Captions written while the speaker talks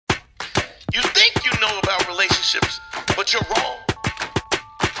relationships, but you're wrong.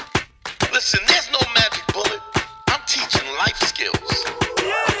 Listen, there's no magic bullet. I'm teaching life skills.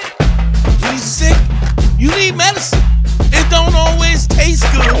 When you're sick, you need medicine. It don't always taste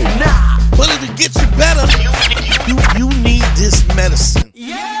good, nah, but it'll get you better. You need this medicine.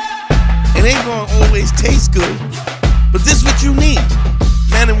 Yeah. It ain't gonna always taste good, but this is what you need.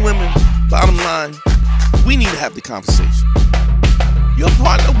 Men and women, bottom line, we need to have the conversation. Your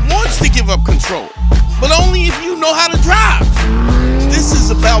partner wants to give up control, but only if you know how to drive. This is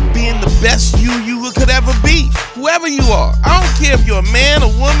about being the best you could ever be, whoever you are. I don't care if you're a man, a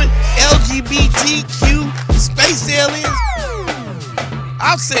woman, LGBTQ, space aliens.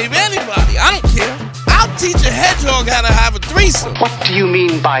 I'll save anybody. I don't care. I'll teach a hedgehog how to have a threesome. What do you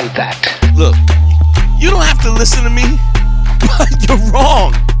mean by that? Look, you don't have to listen to me, but you're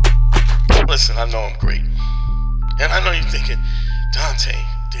wrong. Listen, I know I'm great. And I know you're thinking, Dante,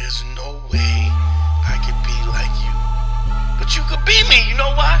 there's no way I could be like you. But you could be me, you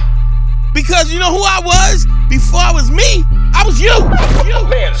know why? Because you know who I was? Before I was me, I was you.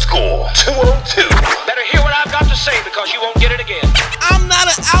 Man School 202. Better hear what I've got to say because you won't get it again. I'm not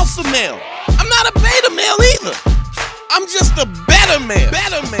an alpha male. I'm not a beta male either. I'm just a better man.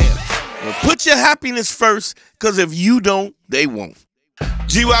 Well, put your happiness first, because if you don't, they won't.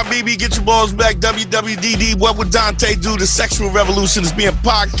 GYBB, get your balls back. WWDD, what would Dante do? The sexual revolution is being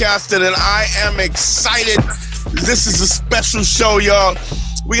podcasted, and I am excited. This is a special show, y'all.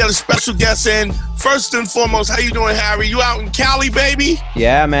 We got a special guest in. First and foremost, how you doing, Harry? You out in Cali, baby?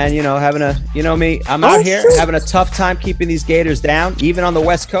 Yeah, man. You know, me. I'm out here having a tough time keeping these gators down, even on the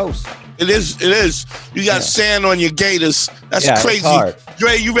West Coast. It is. You got sand on your gators. That's crazy. It's hard.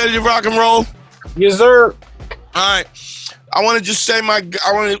 Dre, you ready to rock and roll? Yes, sir. All right. I want to just say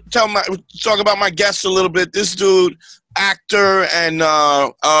talk about my guest a little bit. This dude, actor and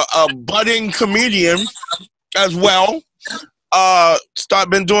a budding comedian as well.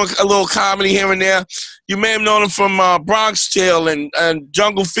 Been doing a little comedy here and there. You may have known him from Bronx Tale and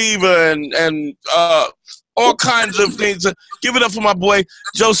Jungle Fever and all kinds of things. Give it up for my boy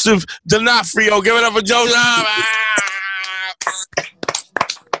Joseph D'Onofrio. Give it up for Joseph.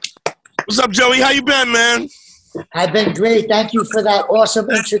 What's up, Joey? How you been, man? I've been great. Thank you for that awesome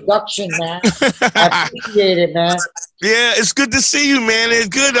introduction, man. I appreciate it, man. Yeah, it's good to see you, man. It's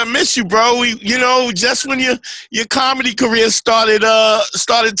good. I miss you, bro. Just when your comedy career started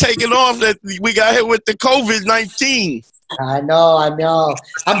taking off, that we got hit with the COVID-19. I know.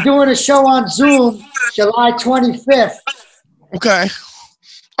 I'm doing a show on Zoom, July 25th. Okay.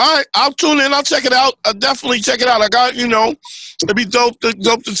 All right, I'll tune in. I'll check it out. I'll definitely check it out. I got, it'd be dope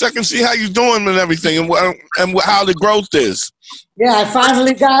to check and see how you're doing and everything and how the growth is. Yeah, I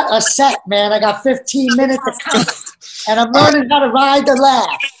finally got a set, man. I got 15 minutes of comedy, and I'm learning how to ride the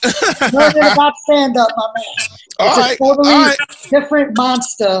laugh. Learning about stand-up, my man. It's a totally different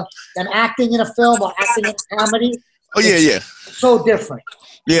monster than acting in a film or acting in a comedy. Oh, yeah. So different.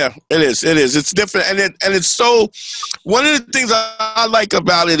 Yeah, it is. It's different, and it's so. One of the things I like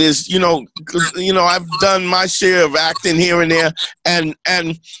about it is, I've done my share of acting here and there, and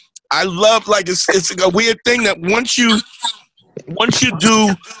I love, like, it's a weird thing that once you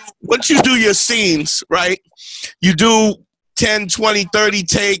do your scenes, right? You do 10, 20, 30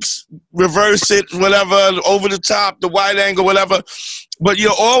 takes, reverse it, whatever, over the top, the wide angle, whatever. But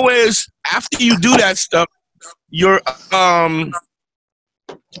you're always, after you do that stuff, you're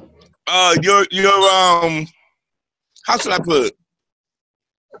how should I put it?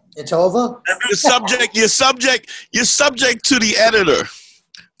 It's over? You're subject to the editor,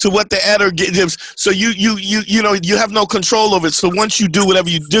 to what the editor gives. So you have no control over it. So once you do whatever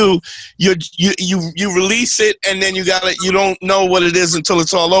you do, you release it, and then you don't know what it is until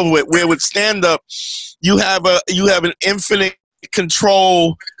it's all over with. Where with stand up, you have an infinite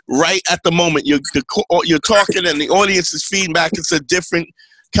control right at the moment. You're talking and the audience is feeding back. It's a different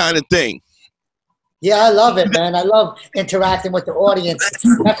kind of thing. Yeah, I love it, man. I love interacting with the audience.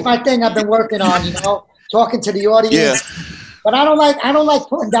 That's my thing I've been working on, talking to the audience. Yeah. But I don't like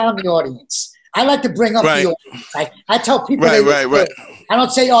putting down the audience. I like to bring up the audience. I tell people they look good. I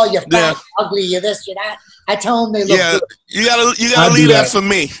don't say, "Oh, you're fat, you're ugly, you're this, you're that." I tell them they look good. You gotta leave that for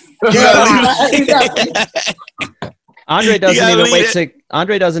me. You gotta leave that. Andre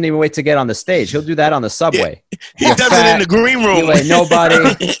doesn't even wait to get on the stage. He'll do that on the subway. He does it in the green room. You ain't nobody.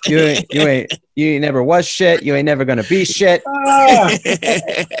 You ain't never was shit. You ain't never gonna be shit. All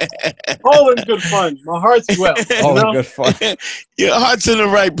in good fun. My heart's well. All in good fun. Your heart's in the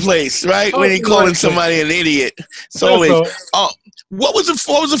right place, right? When you're calling somebody an idiot. It's always. What was the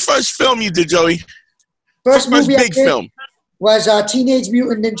first film you did, Joey? First movie big film was Teenage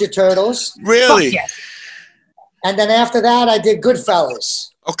Mutant Ninja Turtles. Really? And then after that, I did Goodfellas.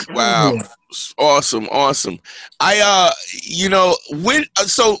 Okay, wow, awesome.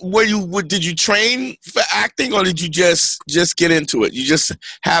 Did you train for acting, or did you just get into it? You just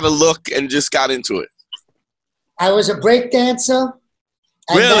had a look and just got into it. I was a break dancer.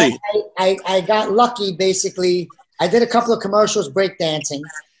 And really? I got lucky, basically. I did a couple of commercials break dancing.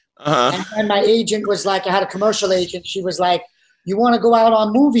 And my agent was like, I had a commercial agent. She was like, you want to go out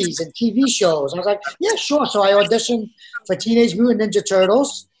on movies and TV shows? I was like, yeah, sure. So I auditioned for Teenage Mutant Ninja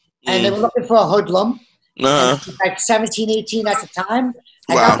Turtles, and they were looking for a hoodlum. Like 17, 18 at the time.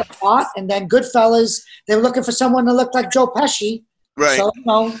 I got the part, and then Goodfellas, they were looking for someone to look like Joe Pesci. Right. So,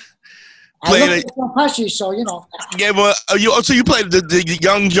 I looked like Joe Pesci, so, Yeah, well, so you played the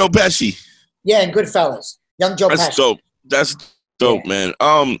young Joe Pesci. Yeah, in Goodfellas. Young Joe Pesci. That's dope, man.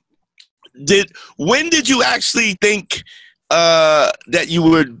 When did you actually think that you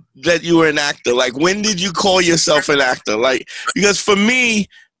were an actor? Like, when did you call yourself an actor? Like, because for me,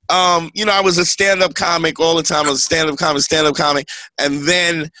 I was a stand-up comic all the time. I was a stand-up comic, and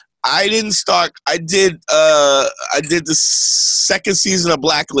then I didn't start. I did the second season of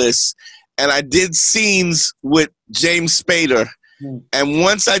Blacklist, and I did scenes with James Spader. And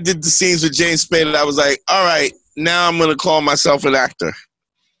once I did the scenes with James Spader, I was like, all right, now I'm gonna call myself an actor.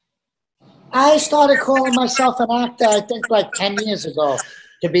 I started calling myself an actor, I think, like 10 years ago,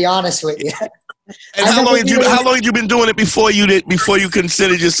 to be honest with you. And how long had you been doing it before you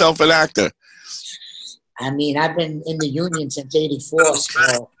considered yourself an actor? I mean, I've been in the union since '84,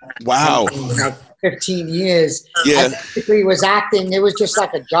 so wow, like 15 years. Yeah, I basically was acting. It was just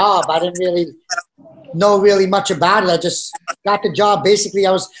like a job. I didn't really know much about it. I just got the job. Basically,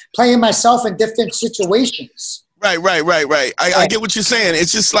 I was playing myself in different situations. Right. I get what you're saying.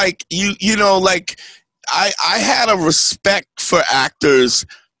 It's just like like I had a respect for actors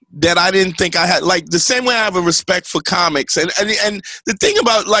that I didn't think I had. Like the same way I have a respect for comics. And the thing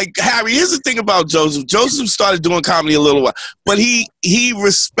about, like, Harry, here's the thing about Joseph. Joseph started doing comedy a little while, but he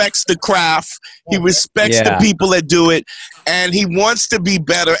respects the craft. He respects the people that do it, and he wants to be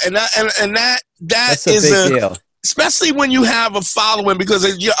better. And that's a big deal. Especially when you have a following, because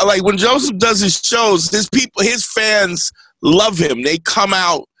like when Joseph does his shows, his fans love him. They come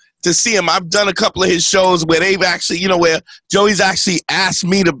out to see him. I've done a couple of his shows where they've actually, where Joey's actually asked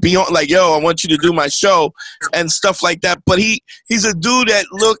me to be on, like, yo, I want you to do my show and stuff like that. But he's a dude that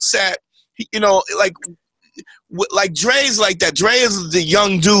looks at, like Dre's like that. Dre is the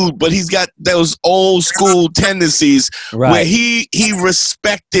young dude, but he's got those old school tendencies where he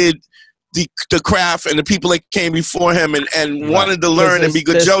respected the craft and the people that came before him and wanted to learn and be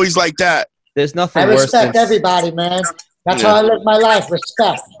good. Joey's like that. There's nothing worse. I respect everybody, man. That's how I live my life.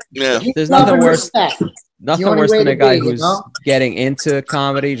 Respect. Yeah. There's nothing worse. Nothing worse than a guy who's getting into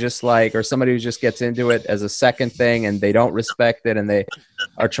comedy, or somebody who just gets into it as a second thing and they don't respect it and they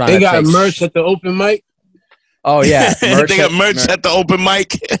are trying to. They got merch at the open mic. Oh yeah, they got merch at the open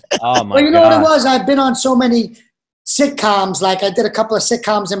mic. Oh my! Well, you know what it was? I've been on so many sitcoms. Like, I did a couple of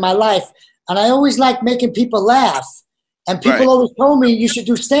sitcoms in my life, and I always liked making people laugh. And people always told me you should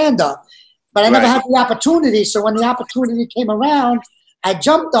do stand-up, but I never had the opportunity. So when the opportunity came around, I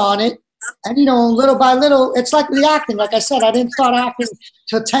jumped on it. And, little by little, it's like the acting. Like I said, I didn't start acting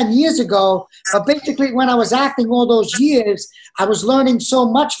till 10 years ago. But basically, when I was acting all those years, I was learning so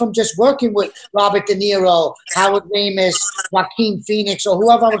much from just working with Robert Nero, Howard Ramis, Joaquin Phoenix, or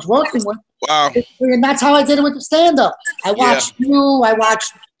whoever I was working with. Wow. And that's how I did it with the stand-up. I watched I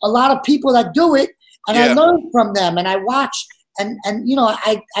watched a lot of people that do it, and I learned from them. And I watch, and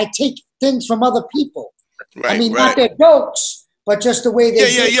I take things from other people. Right, I mean, not their jokes, but just the way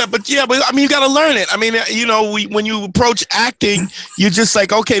they but I mean, you got to learn it. I mean, when you approach acting, you're just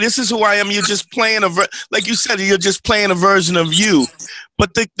like, okay, this is who I am. You're just playing like you said, you're just playing a version of you.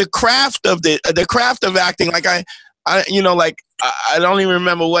 But the craft of the craft of acting, like I don't even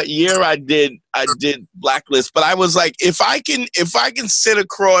remember what year I did Blacklist, but I was like, if I can sit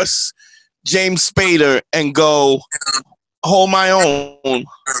across James Spader and go hold my own,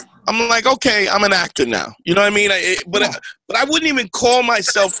 I'm like, okay, I'm an actor now. You know what I mean? But I wouldn't even call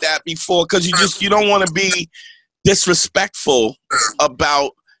myself that before, because you don't want to be disrespectful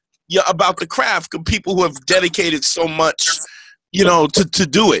about the craft of people who have dedicated so much, to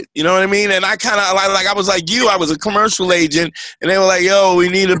do it. You know what I mean? And I kind of I was like you. I was a commercial agent, and they were like, yo, we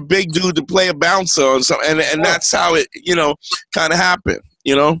need a big dude to play a bouncer or something, and that's how it kind of happened.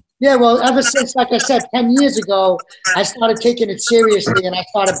 Yeah, well, ever since, like I said, 10 years ago, I started taking it seriously, and I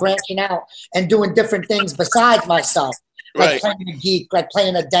started branching out and doing different things besides myself, like playing a geek, like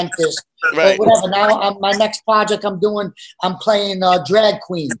playing a dentist, or whatever. Now, my next project I'm playing a drag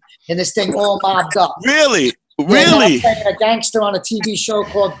queen in this thing all mobbed up. Really? Really? Yeah, I'm playing a gangster on a TV show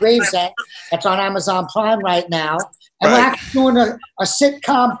called Gravesend that's on Amazon Prime right now. And we're actually doing a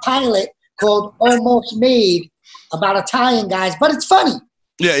sitcom pilot called Almost Made about Italian guys, but it's funny.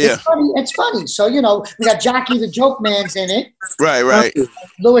 Yeah. It's funny. So, you know, we got Jackie the Joke Man's in it. Right.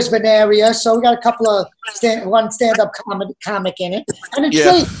 Louis Veneria. So we got a couple of one stand-up comic in it. And it's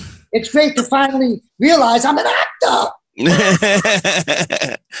great. It's great to finally realize I'm an actor.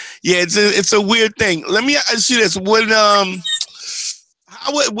 Yeah, it's a weird thing. Let me ask you this: when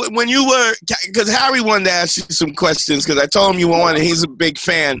you were, because Harry wanted to ask you some questions because I told him you wanted, and he's a big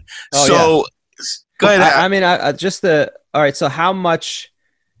fan. Go ahead. I mean, all right. So how much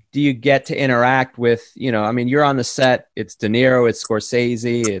do you get to interact with? You know, I mean, you're on the set. It's De Niro, it's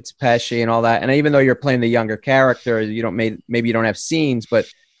Scorsese, it's Pesci, and all that. And even though you're playing the younger character, you don't maybe you don't have scenes, but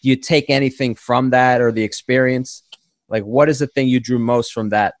do you take anything from that or the experience? Like, what is the thing you drew most from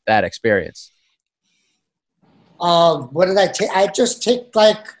that experience? What did I take? I just take,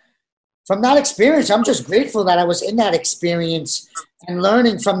 like, from that experience, I'm just grateful that I was in that experience and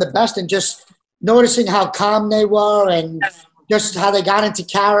learning from the best and just noticing how calm they were and just how they got into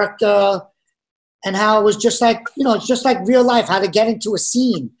character and how it was just like, you know, it's just like real life, how to get into a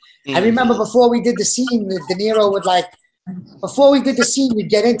scene. I remember before we did the scene, De Niro would before we did the scene, we'd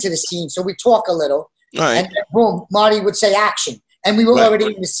get into the scene. So we talk a little. Right. And then boom, Marty would say action. And we were already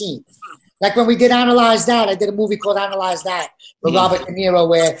in the scene. Like when we did Analyze That, I did a movie called Analyze That with Robert Nero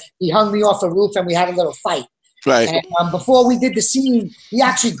where he hung me off a roof and we had a little fight. Right. And before we did the scene, he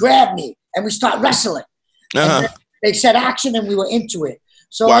actually grabbed me and we started wrestling. And they said action and we were into it.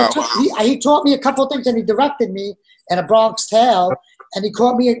 So he taught me a couple of things and he directed me in A Bronx Tale and he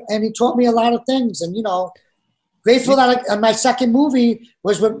taught me a lot of things. And, you know, grateful that my second movie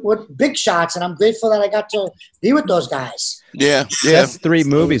was with Big Shots, and I'm grateful that I got to be with those guys. Yeah. That's 3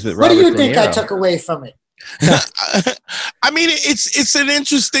 movies with Robert What do you think De Niro. I took away from it? I mean, it's an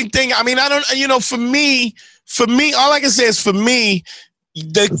interesting thing. I mean, I don't, you know, for me, all I can say is for me,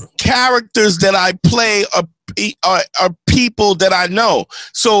 the characters that I play are people that I know.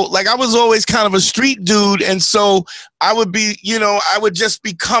 So, like, I was always kind of a street dude, and so I would be, you know, I would just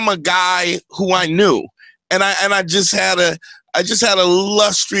become a guy who I knew. And I just had a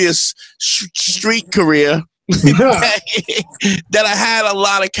illustrious street career that I had a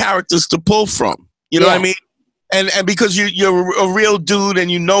lot of characters to pull from. You know what I mean? And because you're a real dude and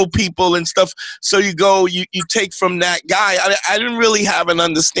you know people and stuff, so you take from that guy. I didn't really have an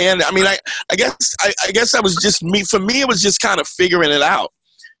understanding. I mean, I guess I was just me. For me, it was just kind of figuring it out.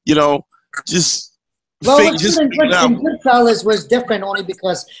 You know, just. Well, in Goodfellas was different only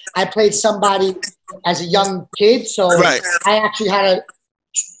because I played somebody as a young kid, so I actually had to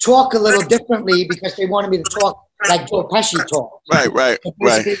talk a little differently because they wanted me to talk like Joe Pesci talked. Right.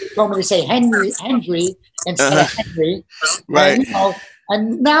 They told me to say Henry instead of Henry. Right. And, you know,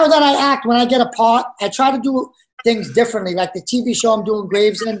 and now that I act, when I get a part, I try to do things differently. Like the TV show I'm doing,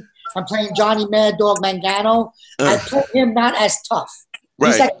 Gravesend, I'm playing Johnny Mad Dog Mangano. I play him not as tough.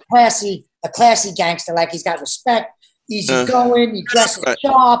 He's like a classy gangster, like he's got respect, easy going, he dresses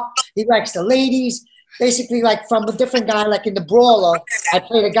sharp, he likes the ladies. Basically, like from a different guy, like in The Brawler, I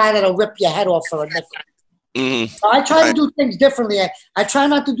played a guy that'll rip your head off for a nickel. So I try to do things differently. I try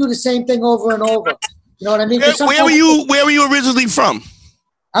not to do the same thing over and over. You know what I mean? Where were you originally from?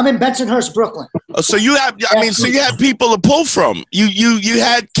 I'm in Bensonhurst, Brooklyn. Oh, so you have, so you had people to pull from. You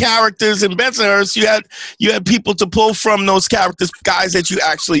had characters in Bensonhurst. You had people to pull from, those characters, guys that you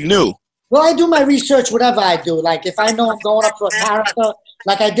actually knew. Well, I do my research, whatever I do. Like, if I know I'm going up for a character,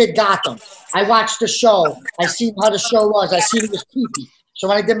 like I did Gotham. I watched the show. I seen how the show was. I seen it was creepy. So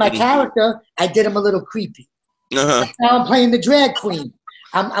when I did my character, I did him a little creepy. Now I'm playing the drag queen.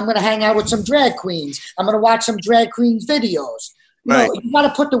 I'm going to hang out with some drag queens. I'm going to watch some drag queens videos. You know, you got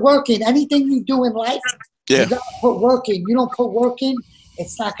to put the work in. Anything you do in life, you got to put work in. You don't put work in,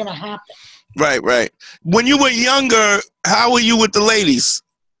 it's not going to happen. Right. When you were younger, how were you with the ladies?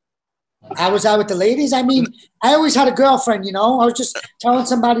 I was out with the ladies. I mean, I always had a girlfriend, you know. I was just telling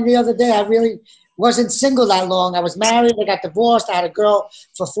somebody the other day, I really wasn't single that long. I was married. I got divorced. I had a girl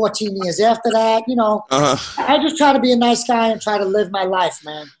for 14 years after that, you know. I just try to be a nice guy and try to live my life,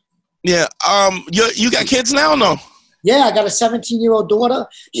 man. Yeah. You got kids now or no? Yeah, I got a 17-year-old daughter.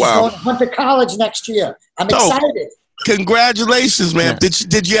 She's going to Hunter College next year. I'm excited. Congratulations, man. Yeah.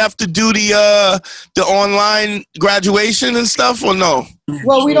 Did you have to do the online graduation and stuff or no?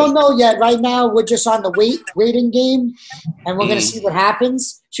 Well, we don't know yet. Right now, we're just on the waiting game, and we're going to see what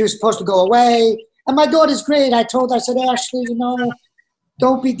happens. She was supposed to go away, and my daughter's great. I told her, I said, Ashley, you know,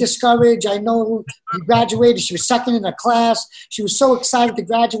 don't be discouraged. I know you graduated. She was second in her class. She was so excited to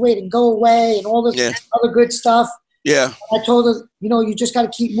graduate and go away and all this other good stuff. Yeah. I told her, you know, you just got to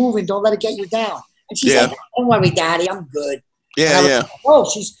keep moving. Don't let it get you down. And she's like, don't worry, Daddy, I'm good. Yeah, yeah. Like, oh,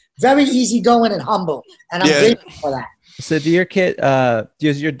 she's very easygoing and humble, and I'm grateful for that. So, do your kid,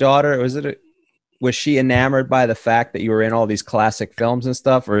 does your daughter, was she enamored by the fact that you were in all these classic films and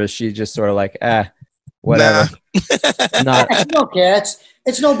stuff, or is she just sort of like, whatever? Nah. I don't care.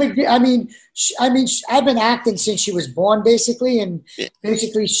 It's no big deal. I mean, I've been acting since she was born, basically, and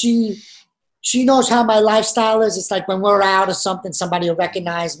basically she knows how my lifestyle is. It's like when we're out or something, somebody will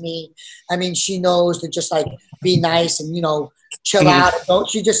recognize me. I mean, she knows to just like be nice and, you know, chill out.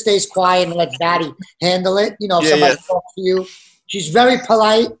 She just stays quiet and lets Daddy handle it. You know, if somebody talks to you. She's very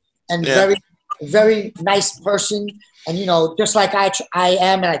polite and very, very nice person. And, you know, just like I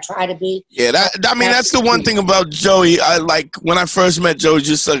am and I try to be. Yeah, I mean, that's the one thing about Joey. I like when I first met Joey,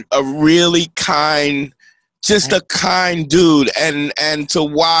 just a really kind, just a kind dude. And to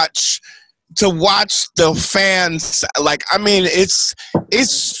watch the fans, like, I mean, it's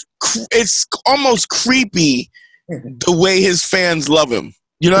almost creepy the way his fans love him.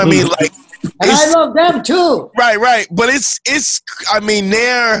 You know what I mean? Like, and I love them too. Right. But it's I mean,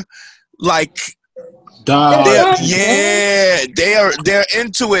 they're like, they're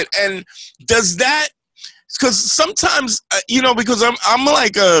into it. And does that, because sometimes, you know, because I'm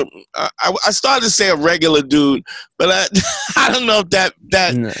like I started to say a regular dude, but I don't know if that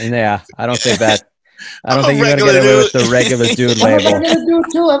yeah, I don't think that. I don't think you're gonna get away with the regular dude label. I'm a regular dude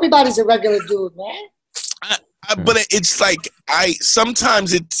too. Everybody's a regular dude, man. But it's like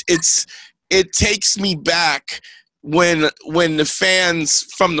sometimes it takes me back when the fans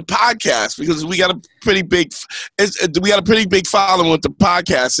from the podcast, because we got a pretty big following with the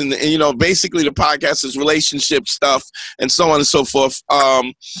podcast, and you know, basically the podcast is relationship stuff and so on and so forth.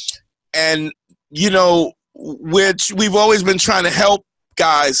 And you know, which we've always been trying to help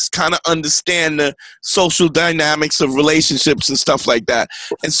guys kind of understand the social dynamics of relationships and stuff like that.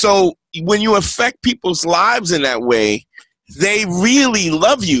 And so when you affect people's lives in that way, they really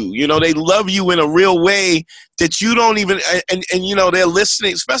love you. You know, they love you in a real way that you don't even, and you know, they're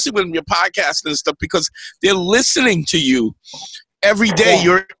listening, especially when you're podcasting and stuff, because they're listening to you every day. Yeah.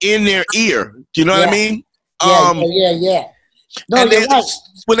 You're in their ear. Do you know what I mean? Yeah. No, you're right.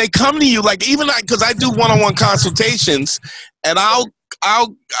 When they come to you, like even because I do one-on-one consultations, and a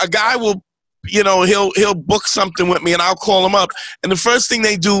guy will, you know, he'll book something with me, and I'll call him up, and the first thing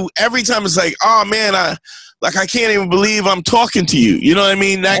they do every time is like, oh man, I can't even believe I'm talking to you. You know what I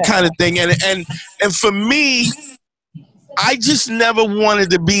mean? That kind of thing. And for me, I just never wanted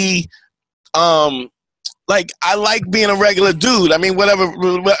to be, like, I like being a regular dude. I mean, whatever.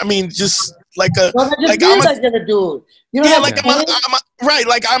 I mean, just like a, like I'm a regular dude. You know, yeah, like right.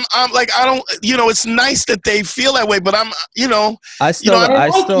 Like I'm like, I don't, you know, it's nice that they feel that way, but I'm, you know, I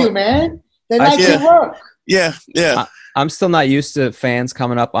like you, man. They like your work. Yeah. I'm still not used to fans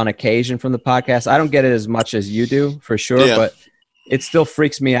coming up on occasion from the podcast. I don't get it as much as you do, for sure, but it still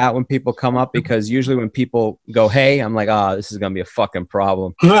freaks me out when people come up, because usually when people go, hey, I'm like, this is going to be a fucking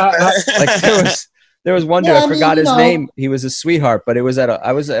problem. Like there was one dude, I forgot his name. He was a sweetheart, but it was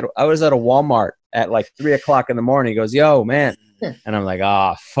I was at a Walmart at like 3:00 in the morning. He goes, yo, man. And I'm like,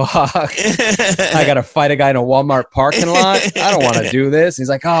 fuck. I got to fight a guy in a Walmart parking lot. I don't want to do this. He's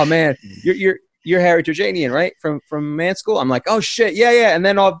like, oh man, you're Harry Terjanian, right? From Man School? I'm like, oh shit, yeah. And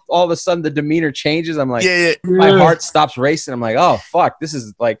then all of a sudden the demeanor changes. I'm like, my heart stops racing. I'm like, oh fuck, this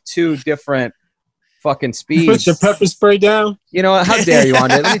is like two different fucking speeds. You put your pepper spray down? You know what? How dare you,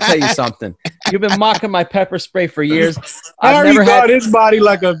 Andre? Let me tell you something. You've been mocking my pepper spray for years. Harry got his body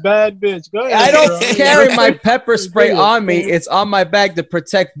like a bad bitch. Go ahead. I don't carry my pepper spray on me. It's on my bag to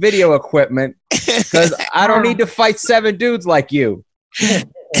protect video equipment, because I don't need to fight 7 dudes like you. What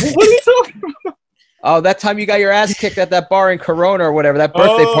are you talking about? Oh, that time you got your ass kicked at that bar in Corona or whatever, that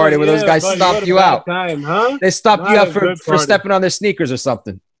birthday party where those guys stomped you out. Huh? They stopped you out for stepping on their sneakers or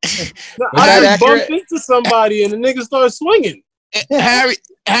something. I just bumped into somebody and the nigga started swinging. Harry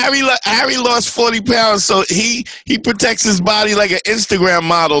lost 40 pounds, so he protects his body like an Instagram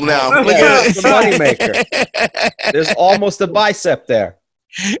model now. Look at it. The money maker. There's almost a bicep there.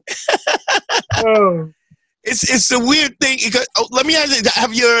 Oh. It's a weird thing. Let me ask you: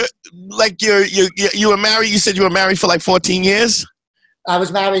 have you were married? You said you were married for like 14 years. I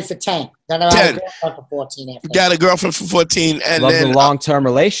was married for 10. Then I had a girlfriend for 14. After got a girlfriend for 14, and love then the long-term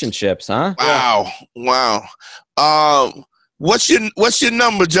relationships, huh? Wow. What's your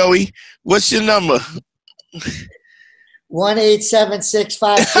number, Joey? What's your number?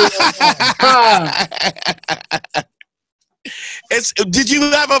 1-877-652. Did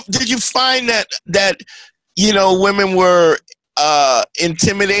you find that you know, women were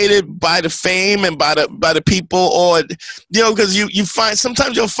intimidated by the fame and by the people, or because you find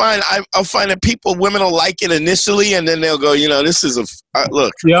sometimes I'll find that women will like it initially, and then they'll go, this is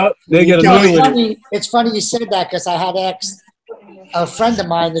look. Yeah, they get annoyed. It's funny you said that, because I had asked a friend of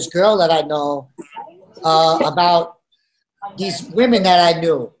mine, this girl that I know, about these women that I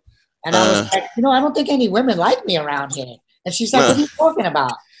knew, and I was like, I don't think any women like me around here. And she's like, what are you talking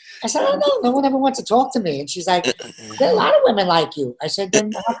about? I said, I don't know. No one ever wants to talk to me. And she's like, there are a lot of women like you. I said,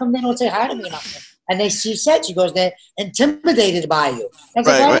 then how come they don't say hi to me? And she goes, they're intimidated by you. I was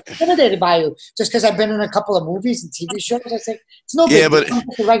like, I'm intimidated by you just because I've been in a couple of movies and TV shows. I said, it's no big deal.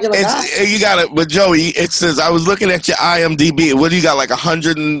 It's a regular guy. You got it. But Joey, it says, I was looking at your IMDb. What do you got, like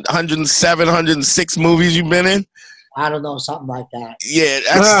 107, 106 movies you've been in? I don't know, something like that. Yeah,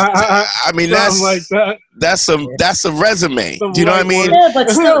 that's a resume. Do you know what I mean? Yeah,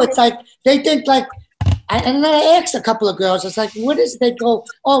 but still, it's like they think like, and then I asked a couple of girls, it's like, what is it? They go,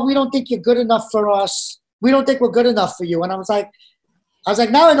 oh, we don't think you're good enough for us. We don't think we're good enough for you. And I was like,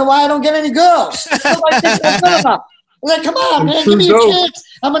 now I know why I don't get any girls. Nobody thinks I'm good enough. I was like, come on, man, give me a chance.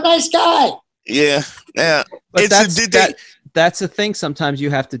 I'm a nice guy. Yeah. But that's the thing sometimes you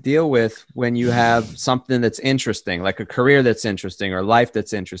have to deal with when you have something that's interesting, like a career that's interesting or life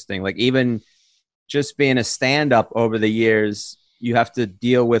that's interesting. Like even just being a stand-up over the years, you have to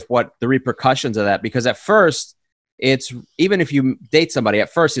deal with what the repercussions of that. Because at first, it's even if you date somebody,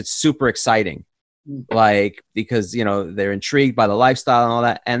 at first it's super exciting. Like, because, they're intrigued by the lifestyle and all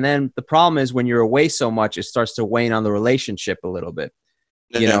that. And then the problem is when you're away so much, it starts to wane on the relationship a little bit.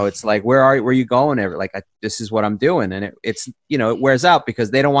 It's like, where are you going? This is what I'm doing. And it's it wears out because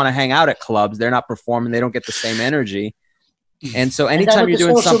they don't want to hang out at clubs. They're not performing. They don't get the same energy. And so anytime you're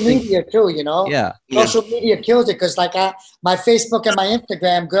doing social something. Social media too, Yeah. Social media kills it because like my Facebook and my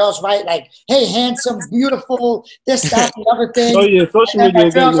Instagram, girls write like, hey, handsome, beautiful, this, that, the other thing. Oh yeah, social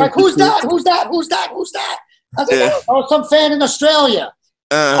media. Girls like, who's that? I was like, oh, some fan in Australia.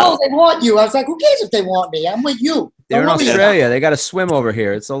 Oh, they want you. I was like, who cares if they want me? I'm with you. They're in Australia. They got to swim over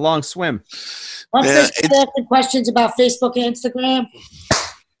here. It's a long swim. Once they start asking questions about Facebook and Instagram,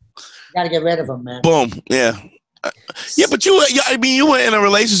 you got to get rid of them, man. Boom. Yeah. But you were in a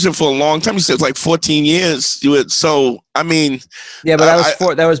relationship for a long time. You said like 14 years. But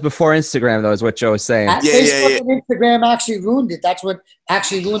that was before Instagram, though, is what Joe was saying. Facebook and Instagram actually ruined it. That's what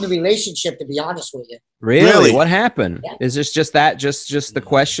actually ruined the relationship, to be honest with you. Really? What happened? Yeah. Is this just that? Just the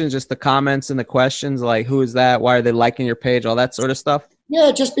questions, just the comments and the questions, like who is that? Why are they liking your page? All that sort of stuff? Yeah,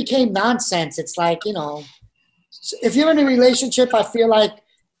 it just became nonsense. It's like, if you're in a relationship, I feel like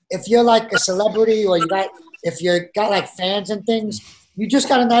if you're like a celebrity or if you got like fans and things, you just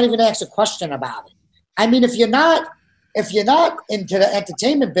got to not even ask a question about it. I mean, if you're not into the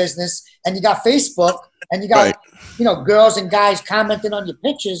entertainment business and you got Facebook and you got, girls and guys commenting on your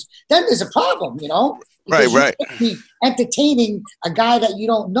pictures, then there's a problem, Because right. You can't be entertaining a guy that you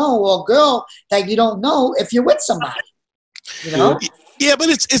don't know or a girl that you don't know if you're with somebody, Yeah, but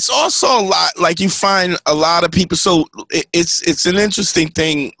it's also a lot, like you find a lot of people. So it's an interesting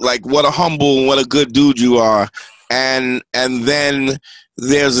thing, like what a humble and what a good dude you are. And then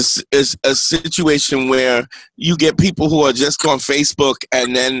there's a situation where you get people who are just on Facebook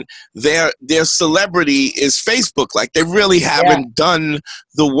and then their celebrity is Facebook. Like they really haven't done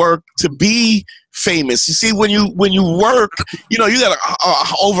the work to be famous. You see, when you work, you got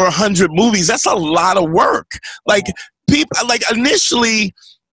over 100 movies. That's a lot of work. Like, people, like initially,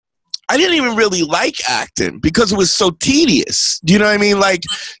 I didn't even really like acting because it was so tedious. Do you know what I mean? Like,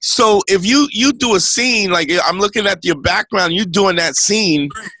 so if you do a scene, like I'm looking at your background, you doing that scene,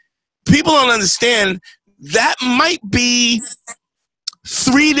 people don't understand that might be at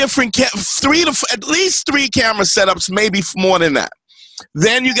least three camera setups, maybe more than that.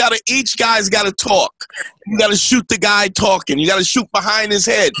 Then each guy's got to talk. You got to shoot the guy talking. You got to shoot behind his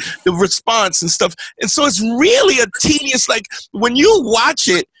head, the response and stuff. And so it's really a tedious, like when you watch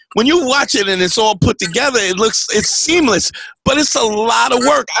it and it's all put together, it's seamless, but it's a lot of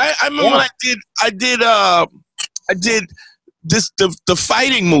work. I remember when I did the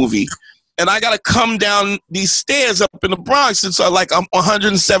fighting movie. And I got to come down these stairs up in the Bronx. And so like I'm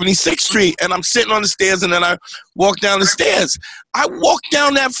 176th Street and I'm sitting on the stairs and then I walk down the stairs. I walked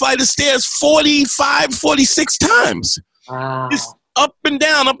down that flight of stairs 45, 46 times. Wow. Just up and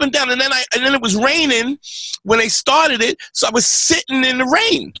down. And then it was raining when they started it. So I was sitting in the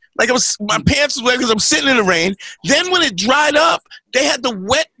rain. Like my pants was wet because I'm sitting in the rain. Then when it dried up, they had to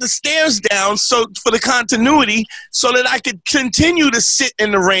wet the stairs down so for the continuity so that I could continue to sit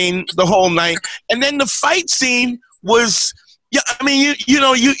in the rain the whole night. And then the fight scene was,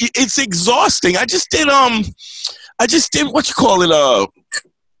 it's exhausting. I just did I just did what you call it,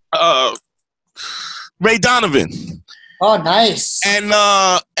 Ray Donovan. Oh, nice. And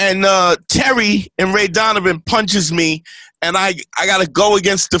Terry and Ray Donovan punches me, and I gotta go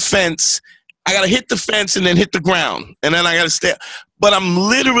against the fence. I gotta hit the fence and then hit the ground, and then I gotta stay. But I'm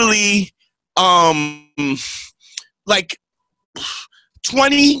literally like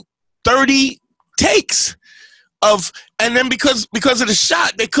 20, 30 takes of, and then because of the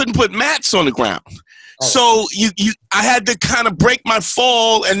shot, they couldn't put mats on the ground. So I had to kind of break my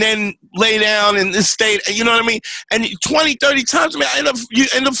fall and then lay down and stay, you know what I mean? And 20, 30 times, man, you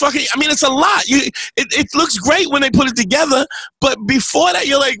end up fucking, I mean, it's a lot. It looks great when they put it together, but before that,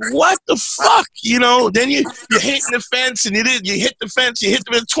 you're like, what the fuck? You know, then you're hitting the fence and you hit the fence,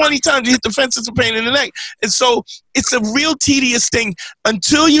 20 times, you hit the fence, it's a pain in the neck. And so it's a real tedious thing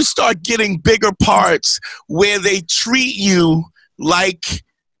until you start getting bigger parts where they treat you like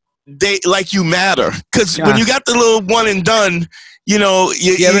you matter, because when you got the little one and done, you know.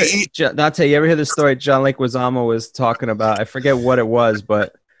 Dante, you ever hear the story John Leguizamo was talking about? I forget what it was,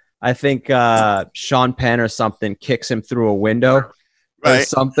 but I think Sean Penn or something kicks him through a window or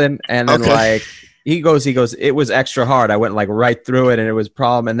something, and then like he goes, it was extra hard. I went like right through it, and it was a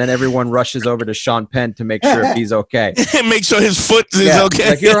problem. And then everyone rushes over to Sean Penn to make sure if he's okay, make sure his foot is okay.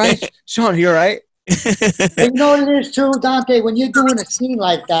 Like, you're right, Sean. You're right. You know what it is too, Dante? When you're doing a scene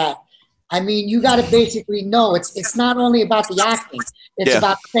like that, I mean, you got to basically know it's not only about the acting. It's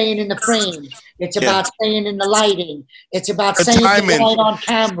about staying in the frame. It's about staying in the lighting. It's about staying the light on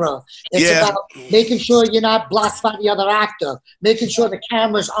camera. It's about making sure you're not blocked by the other actor. Making sure the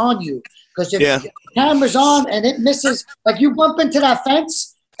camera's on you. Because if the camera's on and it misses, like you bump into that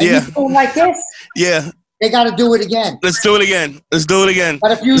fence and you're going like this. Yeah. They got to do it again. Let's do it again. Let's do it again.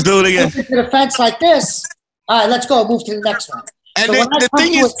 But if you move into the fence like this, all right, let's go. Move to the next one. And so the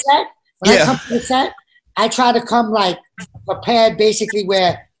thing is, when I come to the set, I try to come like prepared, basically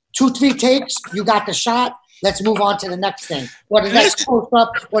where 2-3 takes, you got the shot. Let's move on to the next thing, or the next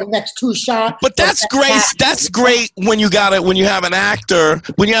close-up, or the next 2 shots. But that's great. That's great when you got it. When you have an actor,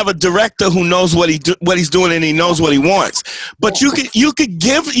 when you have a director who knows what he's doing and he knows what he wants. But you could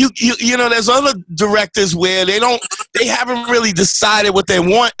give you know. There's other directors where they haven't really decided what they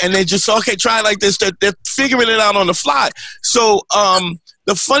want, and they just try it like this. They're figuring it out on the fly. So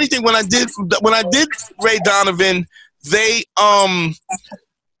the funny thing when I did Ray Donovan, they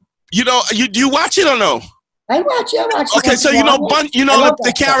you know, do you watch it or no? I watch it. Okay, so you know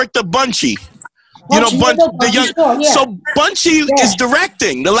the character Bunchy. You know, the young. So Bunchy is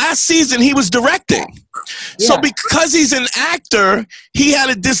directing. The last season he was directing. So because he's an actor, he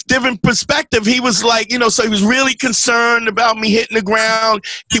had this different perspective. He was like, you know, so he was really concerned about me hitting the ground.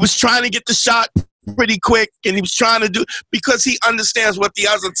 He was trying to get the shot pretty quick, and he was trying to do, because he understands what the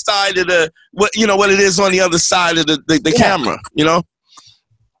other side of what it is on the other side of the camera. You know.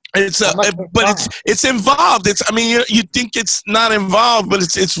 It's it's involved. I mean, you think it's not involved, but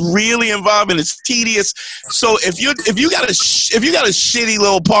it's really involved, and it's tedious. So if you got a shitty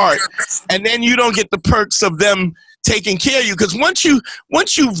little part, and then you don't get the perks of them taking care of you, because once you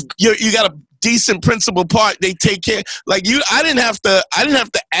got a decent principal part, they take care. Like I didn't have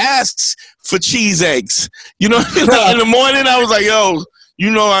to ask for cheese eggs. You know, in the morning I was like, yo. You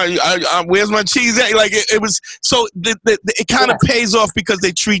know, I where's my cheese at? Like it was so it kind of pays off because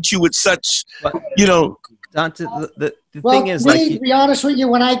they treat you with such, you know. Dante, the thing is, to be honest with you,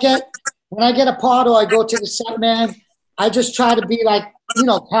 when I get a part or I go to the set, man, I just try to be like, you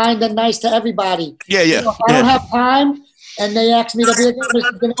know, kind and nice to everybody. Yeah. You know, if I don't have time, and they ask me to be like,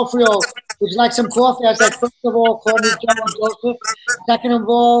 Mr. D'Onofrio, would you like some coffee? I was like, first of all, call me Joe Joseph. Second of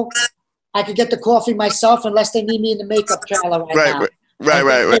all, I could get the coffee myself unless they need me in the makeup trailer right now.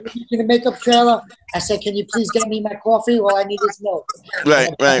 Right. In the makeup trailer, I said, "Can you please get me my coffee? All I need is milk." Right.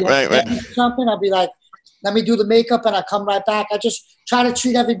 Something, I'll be like, "Let me do the makeup," and I come right back. I just try to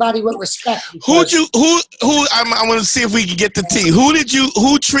treat everybody with respect. Who? I want to see if we can get the tea.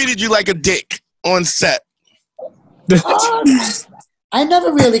 Who treated you like a dick on set? I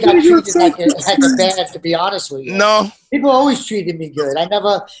never really got treated like a bad, to be honest with you. No. People always treated me good.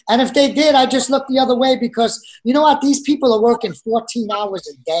 And if they did, I just looked the other way, because you know what? These people are working 14 hours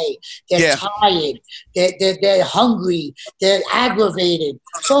a day. They're tired. They're hungry. They're aggravated.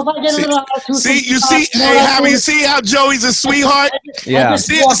 So if I get a little attitude, you see how Joey's a sweetheart? Yeah.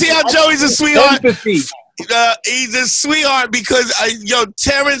 See how Joey's a sweetheart? He's a sweetheart because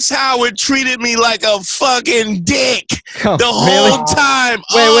Terrence Howard treated me like a fucking dick the whole time.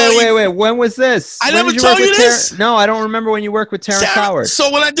 Wait. When was this? I never told you this. No, I don't remember when you worked with Terrence Howard.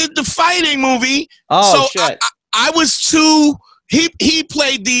 So when I did the fighting movie, shit. I was too. He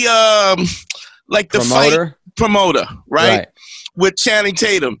played the like the promoter? fight. promoter, right? With Channing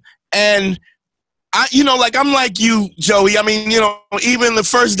Tatum. And I'm like you, Joey. I mean, even the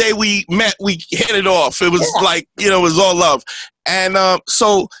first day we met, we hit it off. It was like, it was all love. And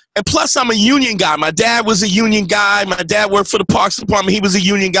and plus I'm a union guy. My dad was a union guy. My dad worked for the Parks Department. He was a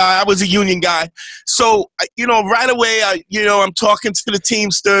union guy. I was a union guy. So, right away, I'm talking to the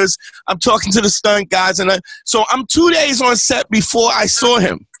Teamsters. I'm talking to the stunt guys. And so I'm 2 days on set before I saw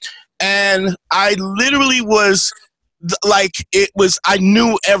him. And I literally was like, I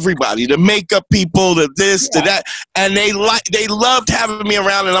knew everybody, the makeup people, the this, the that, and they loved having me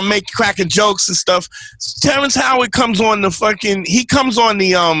around, and I'm cracking jokes and stuff. Terrence Howard comes on the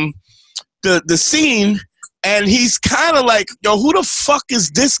scene, and he's kind of like, yo, who the fuck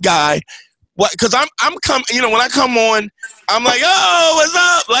is this guy? What? Because I'm coming, when I come on, I'm like, oh, what's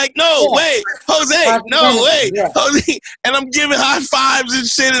up? Like, no, wait, Jose, no, wait, Jose, and I'm giving high fives and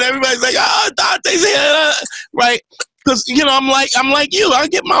shit, and everybody's like, oh, Dante's here, right? Because I'm like you. I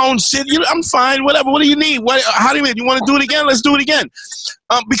get my own shit. I'm fine. Whatever. What do you need? How do you want to do it again? Let's do it again.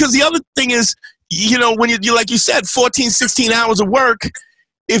 Because the other thing is, when you like you said, 14, 16 hours of work.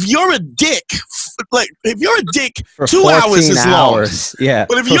 If you're a dick, for 2 hours is long. Yeah.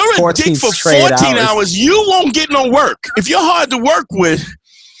 But if you're a dick for 14 hours, you won't get no work. If you're hard to work with,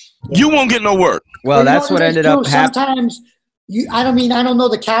 you won't get no work. Well, that's what ended up happening. Sometimes. I don't know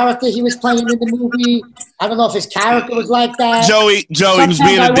the character he was playing in the movie. I don't know if his character was like that. Joey was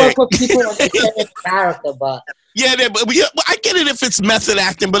being a dick. I work with people and they say his character, but yeah, but I get it if it's method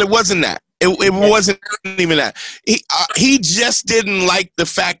acting, but it wasn't that. It wasn't even that. He just didn't like the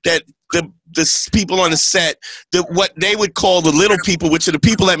fact that the people on the set, what they would call the little people, which are the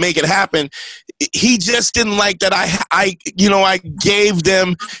people that make it happen. He just didn't like that. I gave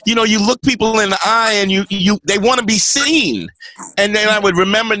them, you look people in the eye and they want to be seen. And then I would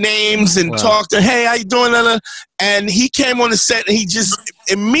remember names and talk to, hey, how you doing? And he came on the set and he just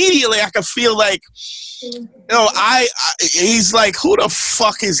immediately, I could feel like, he's like, who the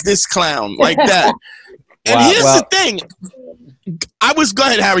fuck is this clown? Like that. And here's the thing. Go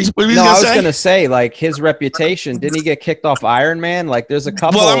ahead, Harry. What were you I was going to say, like, his reputation, didn't he get kicked off Iron Man? Like, there's a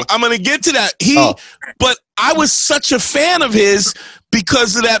couple. Well, I'm going to get to that. But I was such a fan of his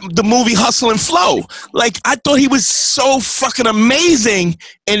because of the movie Hustle and Flow. Like, I thought he was so fucking amazing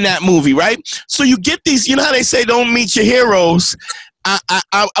in that movie, right? So you get these, how they say, don't meet your heroes. I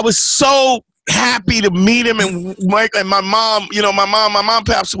was so happy to meet him, and my mom, my mom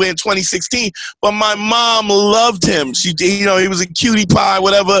passed away in 2016, but my mom loved him. She, he was a cutie pie,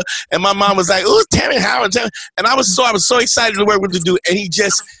 whatever, and my mom was like, "Oh, Terrence Howard," and I was so excited to work with the dude, and he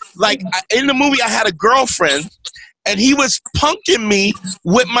just in the movie, I had a girlfriend. And he was punking me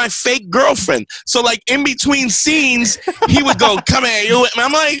with my fake girlfriend. So, like, in between scenes, he would go, come here. And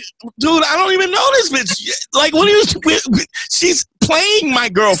I'm like, dude, I don't even know this bitch. Like, what are you... She's playing my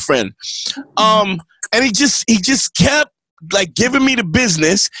girlfriend. And he just kept, like, giving me the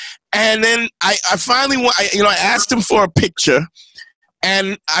business. And then I finally, I asked him for a picture.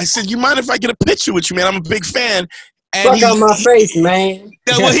 And I said, you mind if I get a picture with you, man? I'm a big fan. And fuck out my face, man.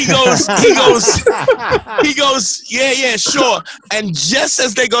 Well, he goes, yeah, sure. And just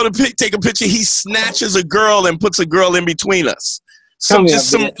as they go to take a picture, he snatches a girl and puts a girl in between us. Some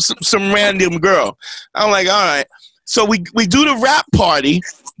random girl. I'm like, all right. So we do the rap party,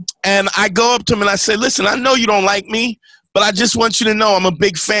 and I go up to him and I say, listen, I know you don't like me, but I just want you to know I'm a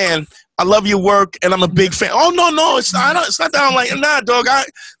big fan. I love your work, and I'm a big fan. Oh, no, it's not that I'm like, nah, dog.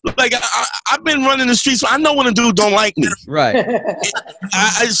 I've been running the streets, so I know when a dude don't like me. Right.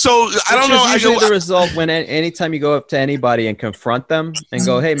 I don't know. Usually the result when anytime you go up to anybody and confront them and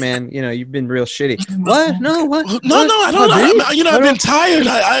go, hey, man, you've been real shitty. What? No, what? No, I don't know. I've been tired.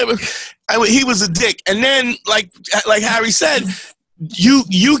 He was a dick. And then, like Harry said,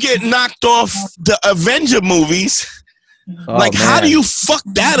 you get knocked off the Avenger movies. Oh, like, man. How do you fuck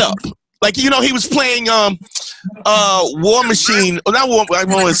that up? Like, he was playing War Machine. Not War. I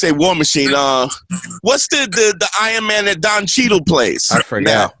want to say War Machine. What's the Iron Man that Don Cheadle plays? I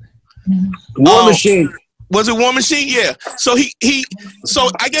forgot. War Machine. Was it War Machine? Yeah. So so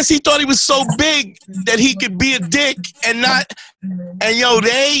I guess he thought he was so big that he could be a dick and not. And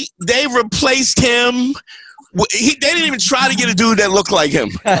they replaced him. They didn't even try to get a dude that looked like him.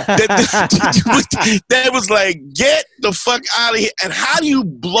 That was like, get the fuck out of here. And how do you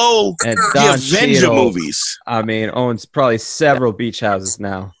blow the Avenger movies? I mean, owns probably several beach houses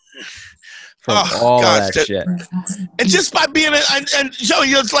now. From all that shit. And just by being and Joey,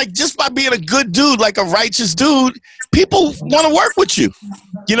 it's like just by being a good dude, like a righteous dude, people want to work with you.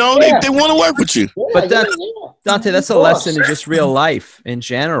 You know, they want to work with you. But Dante, that's a lesson in just real life in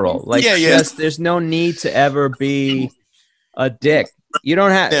general. Like, there's no need to ever be a dick. You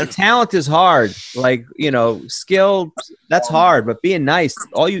don't have talent is hard. Like, you know, skill, that's hard. But being nice,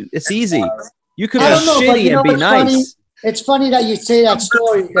 it's easy. You could be shitty and be nice. Funny? It's funny that you say that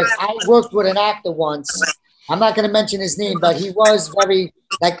story because I worked with an actor once. I'm not going to mention his name, but he was very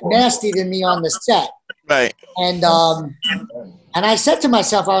nasty to me on the set. Right. And I said to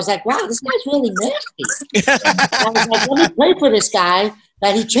myself, I was like, wow, this guy's really nasty. I was like, let me pray for this guy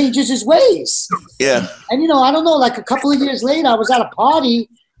that he changes his ways. Yeah. And, you know, I don't know, like a couple of years later, I was at a party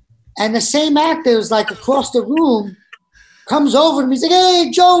and the same actor was like across the room, comes over to me. He's like, hey,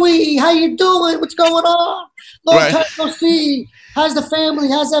 Joey, how you doing? What's going on? Long time no see. How's the family?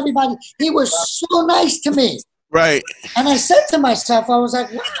 How's everybody? He was so nice to me. Right. And I said to myself, I was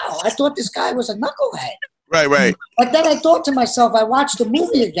like, wow, I thought this guy was a knucklehead. Right. But then I thought to myself, I watched the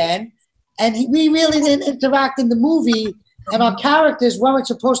movie again, and we really didn't interact in the movie, and our characters weren't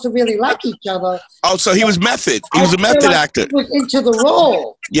supposed to really like each other. Oh, so he was method. He was a method actor. He was into the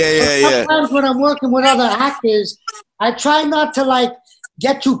role. Yeah. Sometimes when I'm working with other actors, I try not to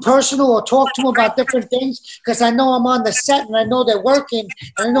get too personal or talk to them about different things because I know I'm on the set and I know they're working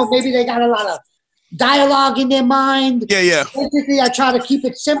and I know maybe they got a lot of dialogue in their mind. Yeah. Basically, I try to keep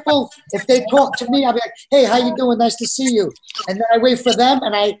it simple. If they talk to me, I'll be like, hey, how you doing? Nice to see you. And then I wait for them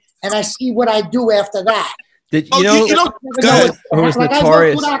and I see what I do after that. Did you know? Go ahead. It was notorious. I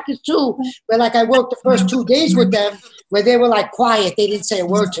worked with actors too, where I worked the first 2 days with them, where they were quiet. They didn't say a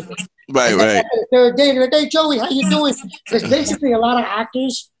word to me. Right. The third day, they're like, hey, Joey, how you doing? Because basically, a lot of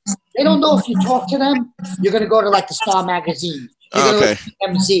actors, they don't know if you talk to them, you're gonna go to the Star magazine. You're gonna go to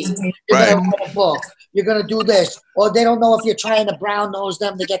MC. You're gonna write a book. You're gonna do this, or they don't know if you're trying to brown nose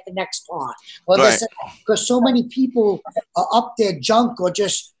them to get the next part, or this, because so many people are up their junk or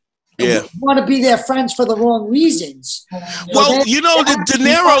just. Want to be their friends for the wrong reasons. Well, you know, the De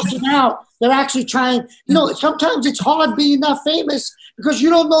Niro. They're actually trying. You know, sometimes it's hard being that famous because you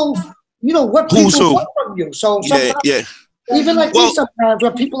don't know. You know what people want from you. So sometimes, even me, sometimes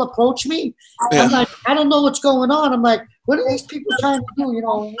when people approach me, I'm like, I don't know what's going on. I'm like, what are these people trying to do? You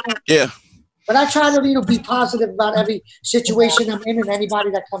know. Yeah. But I try to, be positive about every situation I'm in, and anybody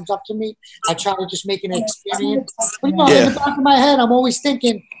that comes up to me, I try to just make an experience. But, in the back of my head, I'm always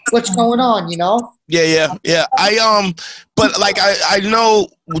thinking, what's going on, you know? Yeah. But I know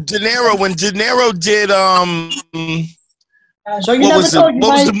De Niro, when De Niro did so you never know, you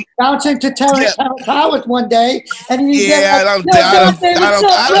might bounce into Terrence Howard one day, and I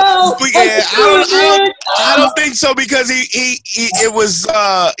don't think so because it was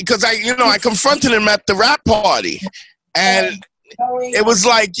because I confronted him at the rap party, and it was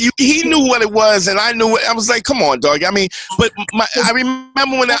he knew what it was, and I knew it. I was like, come on, dog. I mean, but I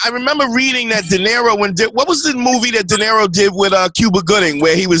remember reading that De Niro what was the movie that De Niro did with Cuba Gooding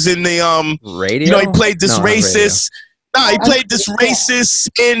where he was in the Radio? You know, he played this racist. No, he played this racist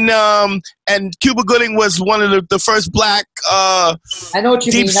in, and Cuba Gooding was one of the first black I know what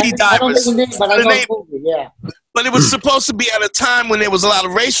you deep sea divers. I don't know the name, but I know the movie, yeah. But it was supposed to be at a time when there was a lot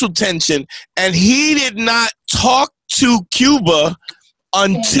of racial tension, and he did not talk to Cuba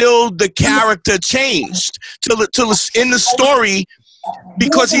until the character changed, till in the story,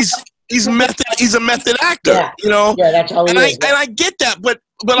 because he's a method actor, you know. Yeah, that's how he is. And I get that, but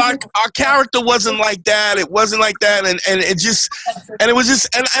our character wasn't like that. It wasn't like that, and it was just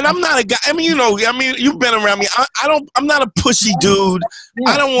and I'm not a guy. I mean, you've been around me. I'm not a pushy dude.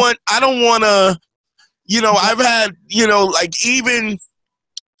 I don't want to. I've had even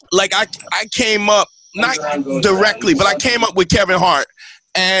I came up not directly, but I came up with Kevin Hart,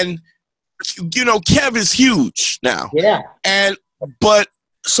 and Kev is huge now. Yeah.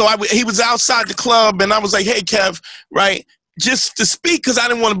 So he was outside the club, and I was like, hey, Kev, right? Just to speak, because I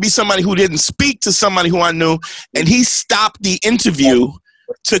didn't want to be somebody who didn't speak to somebody who I knew. And he stopped the interview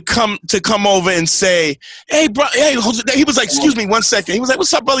to come over and say, hey, bro, hey, he was like, excuse me 1 second. He was like,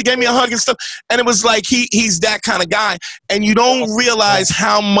 what's up, brother? He gave me a hug and stuff. And it was like, he's that kind of guy. And you don't realize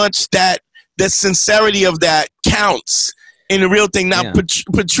how much the sincerity of that counts in the real thing. Now,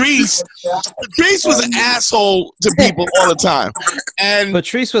 Patrice was an asshole to people all the time. And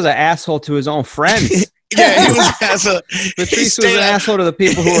Patrice was an asshole to his own friends. Yeah, he was an asshole. Patrice was an asshole to the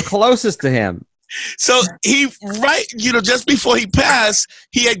people who were closest to him. So just before he passed,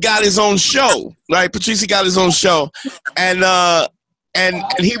 he had got his own show, right? Patrice got his own show, and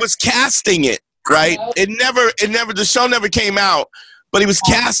he was casting it, right? The show never came out, but he was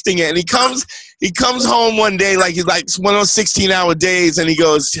casting it, and he comes home one day, he's one of those 16-hour days, and he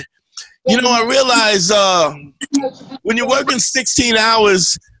goes, You know, I realize when you're working 16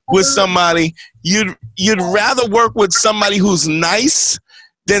 hours with somebody, you'd rather work with somebody who's nice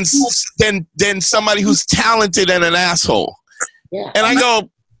than somebody who's talented and an asshole. Yeah. And I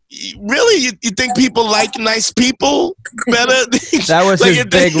go, really? You think people like nice people better? That was Like, his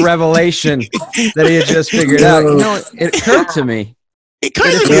big revelation that he had just figured out. You know, it occurred to me. It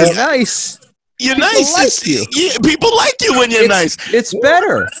kind If of you're nice, You're people nice. like you. Yeah, people like you when you're nice. It's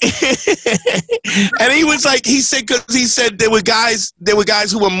better. And he was like, he said there were guys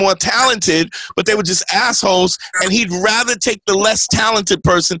who were more talented, but they were just assholes, and he'd rather take the less talented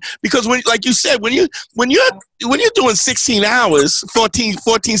person because when, like you said, when you're doing 16 hours, 14,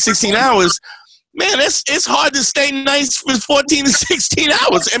 16 hours, man, it's hard to stay nice for 14 to 16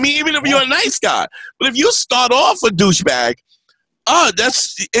 hours. I mean, even if you're a nice guy, but if you start off a douchebag,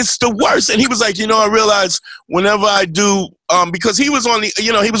 it's the worst. And he was like, I realized whenever I do, because he was on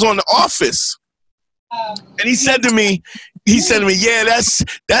the Office, and he said to me, yeah,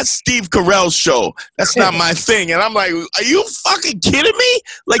 that's Steve Carell's show. That's not my thing. And I'm like, are you fucking kidding me?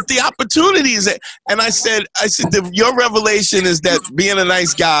 Like the opportunities. And I said, your revelation is that being a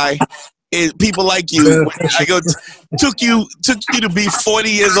nice guy is people like you. I go, took you to be 40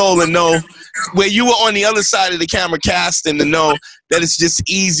 years old and know where you were on the other side of the camera casting to know that it's just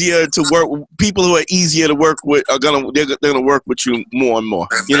easier to work. People who are easier to work with they're gonna work with you more and more.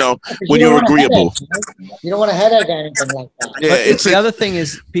 When you're agreeable. You don't want a headache or anything like that. Yeah, the other thing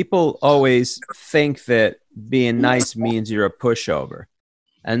is people always think that being nice means you're a pushover.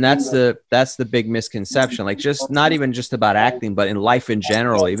 And that's the big misconception. Like not even just about acting, but in life in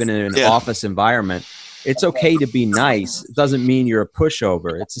general, even in an office environment, it's okay to be nice. It doesn't mean you're a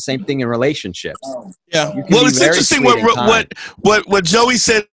pushover. It's the same thing in relationships. Yeah. Well, it's interesting what Joey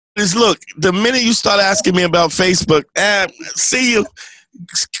said is, look, the minute you start asking me about Facebook, see you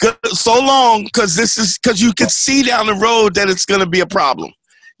so long, because you can see down the road that it's going to be a problem.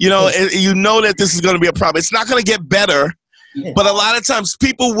 You know that this is going to be a problem. It's not going to get better. But a lot of times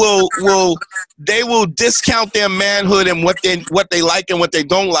people will discount their manhood and what they like and what they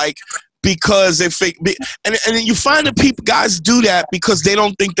don't like because they fake. And you find that guys do that because they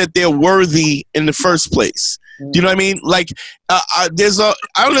don't think that they're worthy in the first place. Do you know what I mean? Like I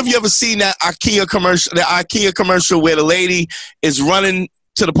don't know if you ever seen that IKEA commercial where the lady is running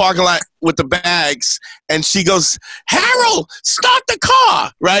to the parking lot with the bags and she goes, "Harold, start the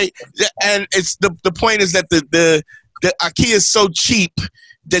car," right? And it's the point is that the IKEA is so cheap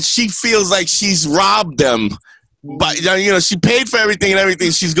that she feels like she's robbed them. But she paid for everything and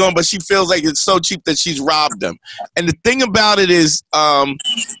everything she's going, but she feels like it's so cheap that she's robbed them. And the thing about it is,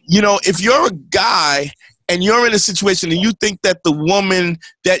 if you're a guy and you're in a situation and you think that the woman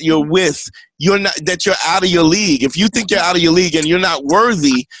that you're with, you're out of your league. If you think you're out of your league and you're not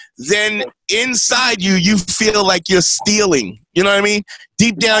worthy, then inside you feel like you're stealing. You know what I mean?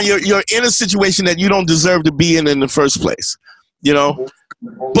 Deep down, you're in a situation that you don't deserve to be in the first place.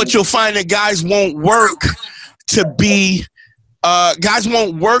 But you'll find that guys won't work to be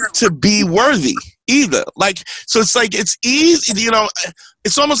worthy either. Like, so it's like it's easy.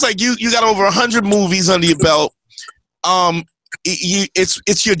 It's almost like you got over 100 movies under your belt.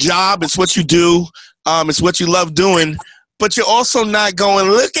 It's your job. It's what you do. It's what you love doing. But you're also not going,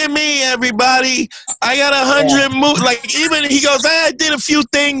 look at me, everybody. I got 100 movies. Like, even he goes, I did a few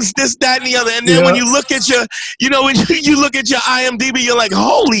things, this, that, and the other. And then when you look at when you look at your IMDb, you're like,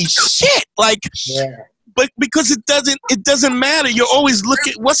 holy shit. Like, but because it doesn't matter. You're always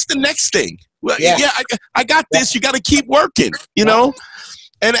looking, what's the next thing? Well, I got this. You got to keep working,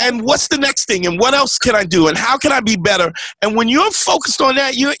 And what's the next thing? And what else can I do? And how can I be better? And when you're focused on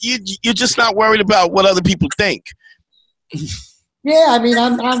that, you're just not worried about what other people think. Yeah, I mean,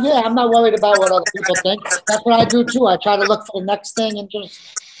 I'm not worried about what other people think. That's what I do too. I try to look for the next thing and just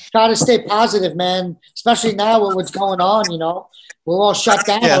try to stay positive, man. Especially now with what's going on, we're all shut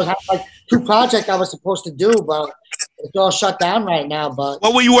down. I was having like 2 projects I was supposed to do, but it's all shut down right now. But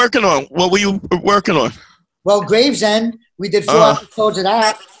what were you working on? Well, Gravesend, we did 4 episodes of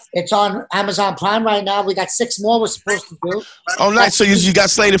that. It's on Amazon Prime right now. We got 6 more we're supposed to do. Oh, nice. So you got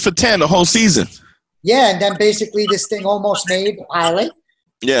slated for 10 the whole season. Yeah, and then basically this thing almost made the pilot.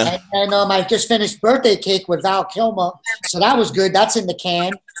 Yeah. And I just finished Birthday Cake with Val Kilmer, so that was good. That's in the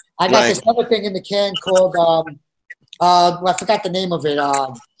can. I got this other thing in the can called I forgot the name of it.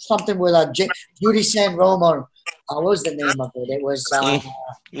 Something with Judy San Roma. What was the name of it? It was. Let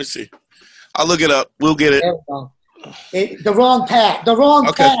me see. I'll look it up. We'll get it. There we go. The Wrong Path. The Wrong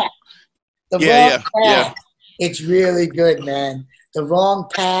Path. The Wrong Path. Yeah. It's really good, man. The Wrong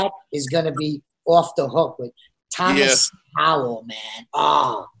Path is gonna be off the hook with Thomas Howell, man.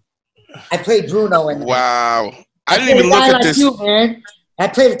 Oh. I played Bruno in there. Wow. I didn't even look at this. You, man. I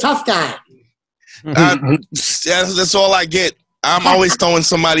played a tough guy. That's all I get. I'm always throwing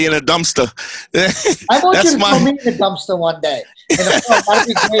somebody in a dumpster. I want you to throw me in the dumpster one day. That'd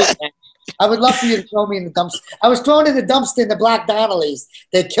be great, man. I would love for you to throw me in the dumpster. I was thrown in the dumpster in the Black Donnellys.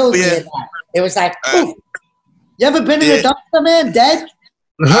 They killed me in that. It was like, poof. You ever been in a dumpster, man? Dead?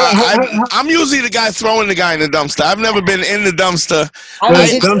 I'm usually the guy throwing the guy in the dumpster. I've never been in the dumpster.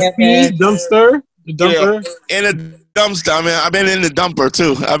 Dumpster? The dumper? Yeah, in a dumpster. I mean, I've been in the dumper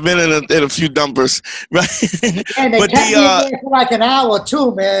too. I've been in a few dumpers, right? And they kept me in there for like an hour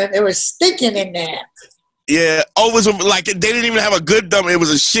too, man. It was stinking in there. Yeah. Oh, it was like they didn't even have a good dump. It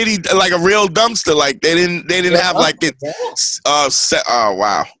was a shitty, like a real dumpster. Like they didn't have like it. Oh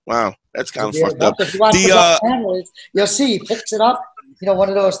wow. That's kind of fucked up. If you watch the families, you'll see he picks it up. You know, one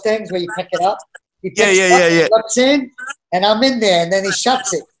of those things where you pick it up. He picks it up, he looks in, and I'm in there, and then he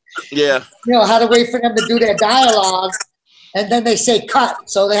shuts it. Yeah. You know, how to wait for them to do their dialogue, and then they say cut.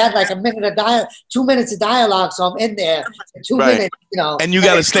 So they had like 2 minutes of dialogue, so I'm in there for 2 minutes, you know. And you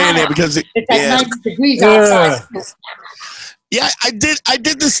got to stay in there because it's like 90 degrees outside. Yeah, I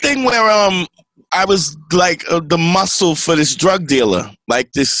did this thing where I was like the muscle for this drug dealer,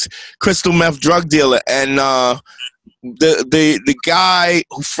 like this crystal meth drug dealer, and the guy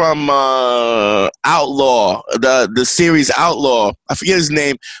from Outlaw, the series Outlaw, I forget his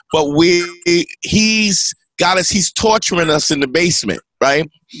name, but he's torturing us in the basement, right?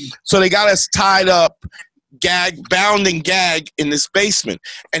 So they got us tied up, bound and gagged in this basement,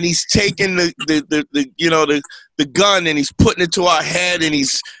 and he's taking the gun and he's putting it to our head, and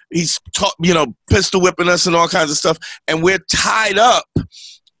he's pistol whipping us and all kinds of stuff, and we're tied up,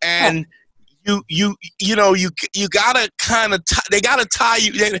 and you gotta kind of they gotta tie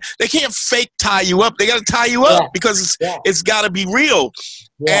you. They can't fake tie you up. They gotta tie you up because it's gotta be real.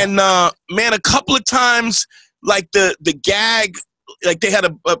 Yeah. And man, a couple of times, like the gag, like they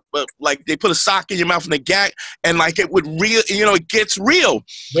had like they put a sock in your mouth and the gag, and like it would it gets real.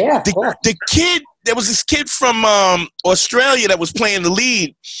 Yeah. The kid, there was this kid from Australia that was playing the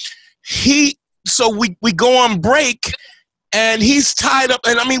lead. So we go on break. And he's tied up,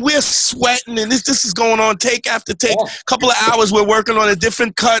 and I mean, we're sweating, and this is going on take after take. Couple of hours, we're working on the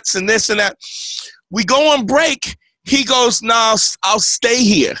different cuts and this and that. We go on break. He goes, "No, I'll stay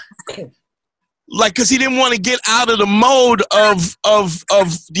here," like because he didn't want to get out of the mode of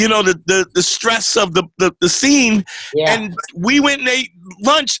the stress of the scene. Yeah. And we went and ate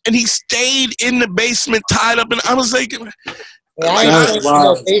lunch, and he stayed in the basement tied up, and I was like. Yeah, I ain't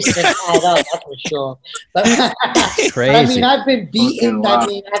no basement tied up, that's for sure. But, crazy. I mean, I've been beaten. I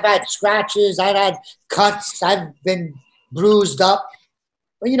mean, I've had scratches. I've had cuts. I've been bruised up.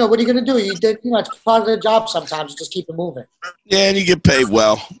 But, what are you going to do? It's part of the job sometimes. You just keep it moving. Yeah, and you get paid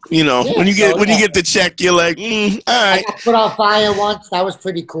well. When you get the check, you're like, all right. I got put on fire once. That was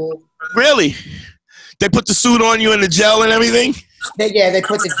pretty cool. Really? They put the suit on you and the gel and everything? They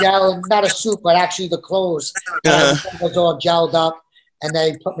put the gel, not a suit, but actually the clothes. Was all gelled up, and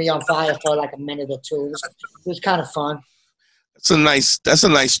they put me on fire for like a minute or two. It was kind of fun. That's a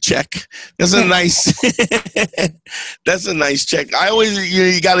nice check. That's a nice that's a nice check. I always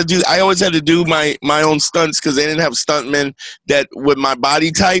I always had to do my own stunts because they didn't have stuntmen that with my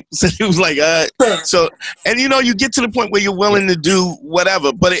body type. So it was like so, and you get to the point where you're willing to do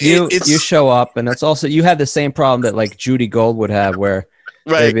whatever, but you show up, and that's also you have the same problem that like Judy Gold would have where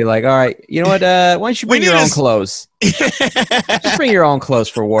they'd be like, all right, you know what, why don't you bring your own clothes? Just bring your own clothes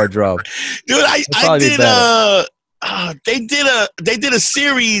for wardrobe. Dude, I did they did a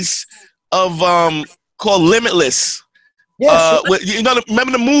series of called Limitless. Yeah,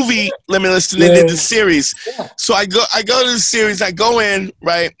 remember the movie Limitless? And they did the series. Yeah. So I go to the series. I go in,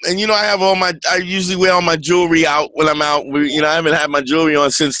 right, and I usually wear all my jewelry out when I'm out. I haven't had my jewelry on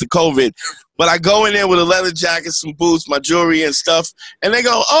since the COVID, but I go in there with a leather jacket, some boots, my jewelry and stuff, and they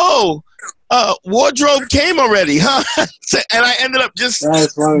go, "Oh, wardrobe came already, huh?" And I ended up just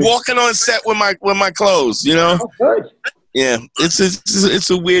walking on set with my clothes, Oh, good. Yeah, it's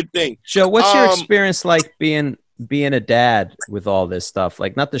a weird thing. Joe, what's your experience like being a dad with all this stuff?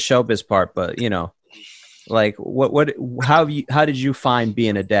 Like not the showbiz part, but like how did you find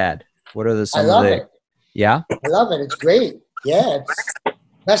being a dad? What are some of the? Yeah, I love it. It's great. Yeah, it's the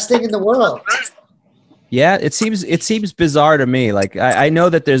best thing in the world. Yeah, it seems bizarre to me. Like I know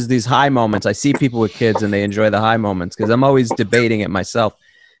that there's these high moments. I see people with kids and they enjoy the high moments because I'm always debating it myself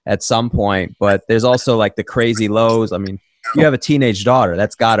at some point. But there's also like the crazy lows. I mean, you have a teenage daughter.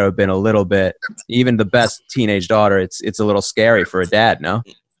 That's got to have been a little bit. Even the best teenage daughter, it's a little scary for a dad, no?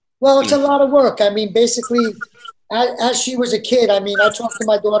 Well, it's a lot of work. I mean, basically, as she was a kid, I mean, I talk to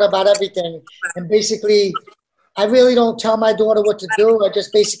my daughter about everything, and basically, I really don't tell my daughter what to do. I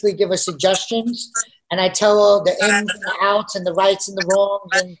just basically give her suggestions, and I tell her the ins and the outs and the rights and the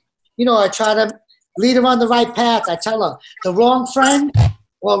wrongs, and you know, I try to lead her on the right path. I tell her the wrong friend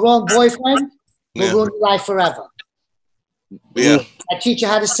or wrong boyfriend will ruin your life forever. Yeah. I teach her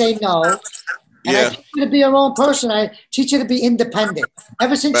how to say no. And I teach her to be her own person. I teach her to be independent.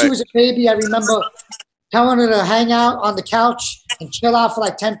 Ever since she was a baby, I remember telling her to hang out on the couch and chill out for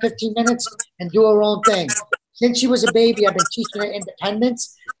like 10, 15 minutes and do her own thing. Since she was a baby, I've been teaching her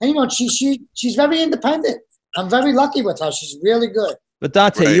independence. And, you know, she's very independent. I'm very lucky with her. She's really good. But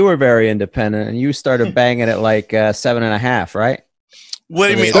Dante, you were very independent, and you started banging at like 7.5, right? What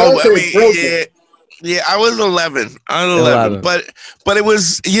do you mean? Oh, I mean, yeah, I was 11. I was 11. But it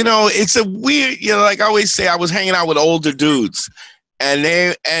was, you know, it's a weird, you know, like I always say, I was hanging out with older dudes, and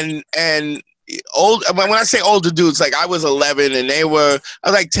when I say older dudes, like I was 11 and I was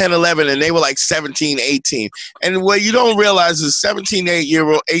like 10, 11, and they were like 17, 18. And what you don't realize is 17,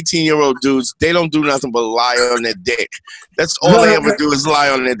 18-year-old dudes, they don't do nothing but lie on their dick. That's all they ever do is lie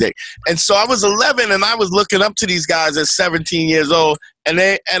on their dick. And so I was 11 and I was looking up to these guys at 17 years old, and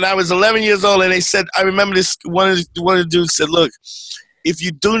I was 11 years old, and they said, I remember this, one of the dudes said, look, if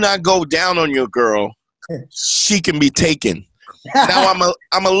you do not go down on your girl, she can be taken. Now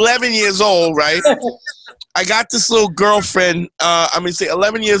I'm 11 years old, right? I got this little girlfriend.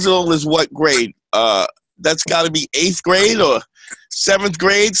 11 years old is what grade? That's got to be 8th grade or 7th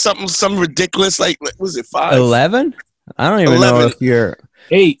grade, some ridiculous. Like, was it 5? 11? I don't even know if you're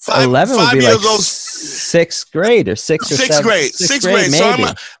 8. 11 would be like 6th grade or 6th or 7th grade. 6th grade. Maybe.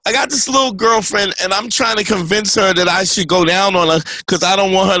 So I got this little girlfriend, and I'm trying to convince her that I should go down on her because I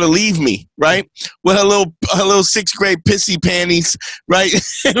don't want her to leave me, right? With her little 6th grade pissy panties, right?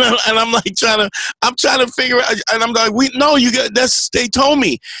 and I'm like trying to figure out, and I'm like, they told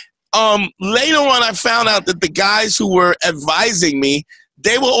me. Later on, I found out that the guys who were advising me,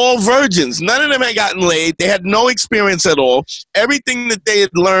 they were all virgins. None of them had gotten laid. They had no experience at all. Everything that they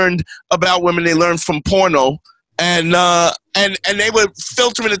had learned about women, they learned from porno, and they were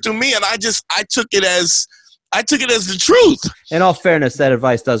filtering it through me. And I took it as the truth. In all fairness, that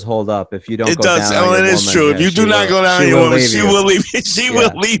advice does hold up. If you don't, go down on your it is woman, true. If you do not go down on your woman, she will leave you. She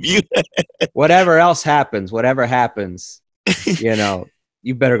will leave you. Whatever happens, you know,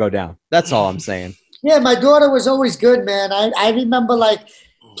 you better go down. That's all I'm saying. Yeah, my daughter was always good, man. I remember like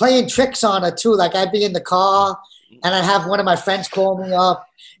playing tricks on her too. Like I'd be in the car and I'd have one of my friends call me up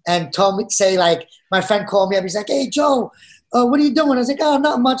and my friend called me up. He's like, hey, Joe, what are you doing? I was like, oh,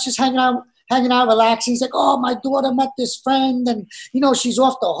 not much, just hanging out, relaxing. He's like, oh, my daughter met this friend and, you know, she's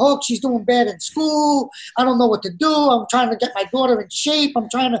off the hook. She's doing bad in school. I don't know what to do. I'm trying to get my daughter in shape. I'm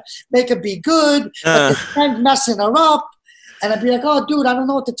trying to make her be good. But the friend's messing her up. And I'd be like, oh, dude, I don't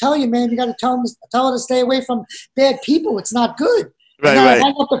know what to tell you, man. You got to tell her to stay away from bad people. It's not good. Right, and then I'd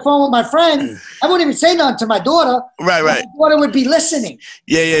hang up the phone with my friend. I wouldn't even say nothing to my daughter. Right. My daughter would be listening.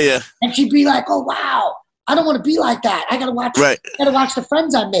 Yeah. And she'd be like, oh, wow. I don't want to be like that. I gotta watch. Right. I gotta watch the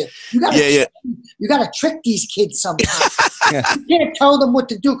friends I make. You gotta trick these kids sometimes. You can't tell them what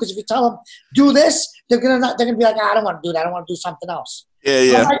to do because if you tell them do this, they're gonna be like, I don't want to do that. I want to do something else.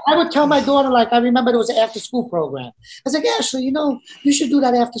 Yeah. So I would tell my daughter, like, I remember there was an after school program. I was like, Ashley, you know, you should do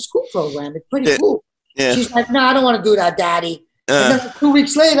that after school program. It's pretty cool. Yeah. She's like, no, I don't want to do that, Daddy. And then 2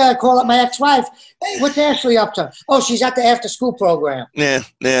 weeks later, I call up my ex-wife. Hey, what's Ashley up to? Oh, she's at the after-school program. Yeah.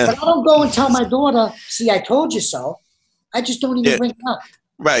 But I don't go and tell my daughter, see, I told you so. I just don't even bring it up.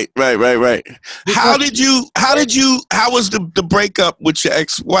 Right. How was the breakup with your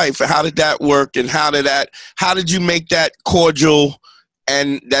ex-wife? How did that work? And how did you make that cordial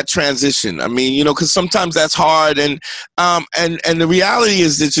and that transition? I mean, you know, because sometimes that's hard, and the reality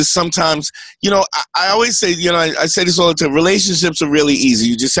is that just sometimes, you know, I always say, you know, I say this all the time, relationships are really easy.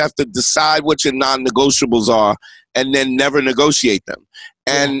 You just have to decide what your non-negotiables are and then never negotiate them.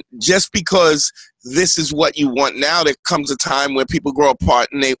 And just because this is what you want now, there comes a time where people grow apart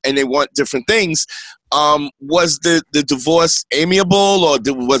and they want different things. Was the divorce amiable, or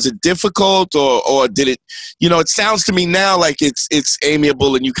was it difficult, or did it, you know, it sounds to me now like it's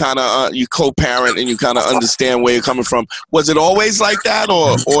amiable and you kind of you co-parent and you kind of understand where you're coming from. Was it always like that,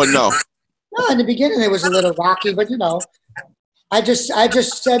 or no? No, in the beginning it was a little rocky, but you know, I just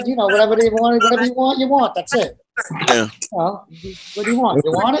said, you know, whatever you want, that's it. Yeah. Well, what do you want?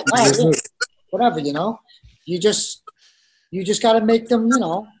 You want it? Oh, yeah. Whatever, you know. You just got to make them, you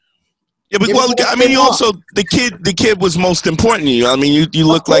know. Yeah, but well, I mean, you also the kid was most important to you. I mean, you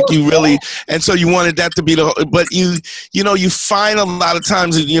look like you really, and so you wanted that to be but you know, you find a lot of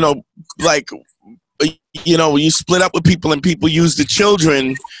times, you know, like you know, you split up with people and people use the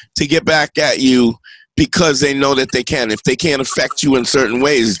children to get back at you because they know that they can. If they can't affect you in certain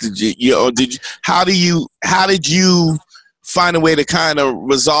ways, how did you find a way to kind of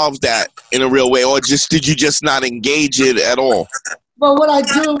resolve that in a real way, or did you just not engage it at all? Well, what I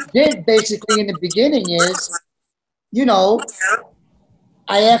did basically in the beginning is, you know,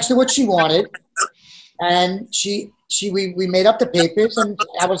 I asked her what she wanted, and we made up the papers, and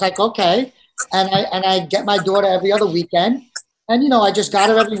I was like, okay. And I get my daughter every other weekend. And, you know, I just got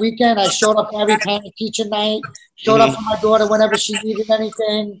her every weekend. I showed up for every parent-teacher night, showed up for my daughter whenever she needed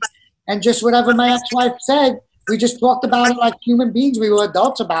anything. And just whatever my ex-wife said, we just talked about it like human beings. We were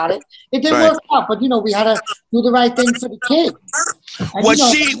adults about it. It didn't work out, but, you know, we had to do the right thing for the kid. And,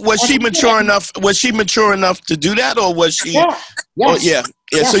 was she mature enough? Was she mature enough to do that, or was she? Yeah. Yes.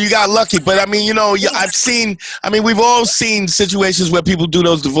 Yeah. So you got lucky, but I mean, you know, we've all seen situations where people do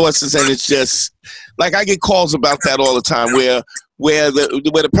those divorces, and it's just like I get calls about that all the time, where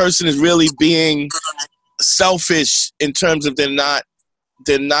the person is really being selfish in terms of they're not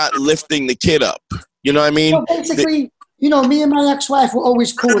lifting the kid up. You know what I mean? Well, basically, you know, me and my ex-wife were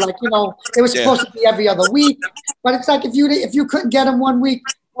always cool. Like, you know, it was supposed to be every other week, but it's like if you couldn't get him one week,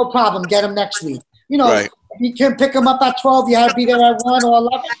 no problem, get him next week. You know, if you can pick him up at 12, you had to be there at 1 or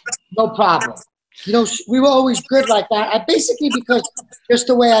 11, no problem. You know, we were always good like that. I basically, because just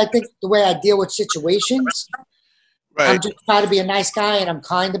the way I deal with situations, I'm just trying to be a nice guy and I'm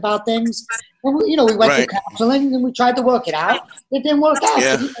kind about things. And we went to counseling and we tried to work it out. It didn't work out.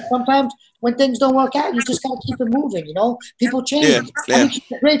 Yeah. So, sometimes when things don't work out, you just got to keep it moving. You know, people change. Yeah. I mean,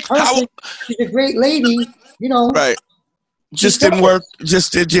 she's a great person. She's a great lady. You know. Right. Just didn't work.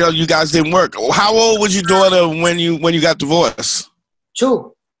 You guys didn't work. How old was your daughter when you got divorced?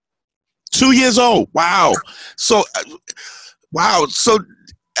 2. 2 years old. Wow. So, So,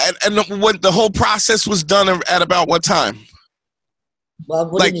 and when the whole process was done at about what time? Well,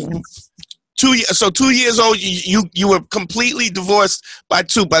 what do you mean? 2 years. So 2 years old. You were completely divorced by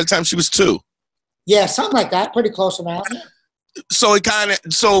the time she was 2. Yeah, something like that. Pretty close around. So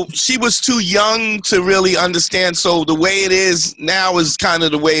so she was too young to really understand. So the way it is now is kind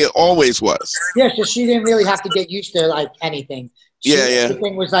of the way it always was. Yeah, so she didn't really have to get used to like anything.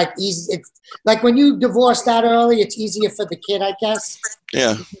 Everything was like easy. It's like when you divorce that early, it's easier for the kid, I guess.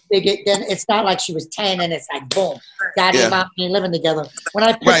 Yeah. Then it's not like she was 10 and it's like boom, daddy and mom ain't living together. When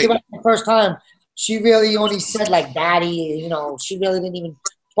I picked her up the first time, she really only said like daddy. You know, she really didn't even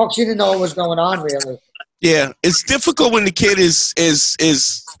talk. She didn't know what was going on really. Yeah, it's difficult when the kid is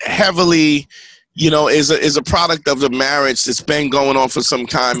heavily, you know, is a product of the marriage that's been going on for some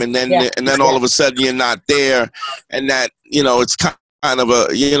time, and then all of a sudden you're not there, and that, you know, it's kind of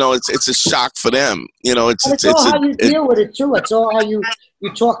a, you know, it's a shock for them. You know, it's all how you deal with it too. It's all how you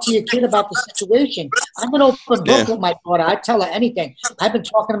talk to your kid about the situation. I'm an open book with my daughter. I tell her anything. I've been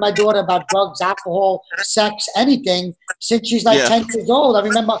talking to my daughter about drugs, alcohol, sex, anything since she's like 10 years old. I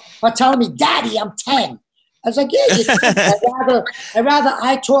remember her telling me, "Daddy, I'm 10." I was like, yeah, I'd rather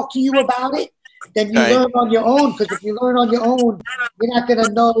I talk to you about it than you learn on your own, because if you learn on your own, you're not going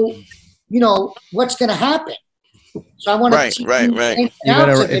to know, you know, what's going to happen. So I want to teach you.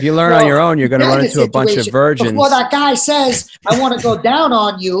 If you learn on your own, you're going to run into a bunch of virgins. Before that guy says, I want to go down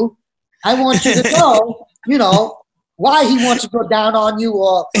on you, I want you to know, you know, why he wants to go down on you,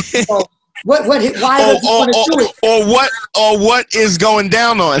 or you know, why does he want to do it? Or what is going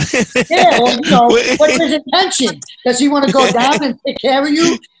down on? Yeah, or, you know, what is his intention? Does he want to go down and take care of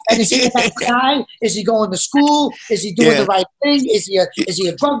you? And is he a nice guy? Is he going to school? Is he doing the right thing? Is he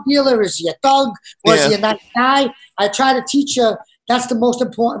a drug dealer? Is he a thug? Or is he a nice guy? I try to teach her that's the most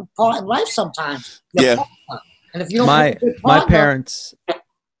important part in life sometimes. And if you don't my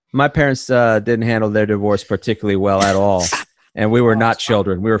parents didn't handle their divorce particularly well at all. And we were not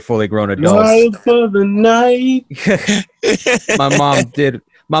children. We were fully grown adults. Wild for the night. My mom did.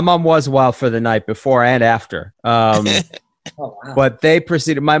 My mom was wild for the night before and after. But they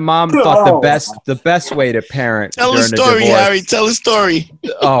proceeded. My mom thought the best way to parent. Tell a story, Harry. Tell a story.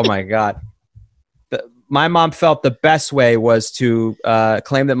 Oh my God. My mom felt the best way was to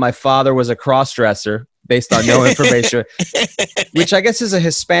claim that my father was a cross-dresser based on no information, which I guess is a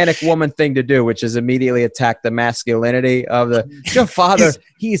Hispanic woman thing to do, which is immediately attack the masculinity of your father.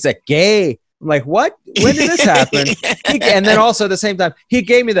 He's a gay. I'm like, what? When did this happen? And then also at the same time, he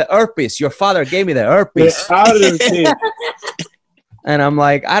gave me the herpes. Your father gave me the herpes. And I'm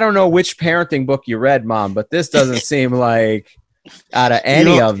like, I don't know which parenting book you read, Mom, but this doesn't seem like out of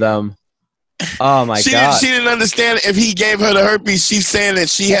any of them. Oh my God! She didn't understand if he gave her the herpes. She's saying that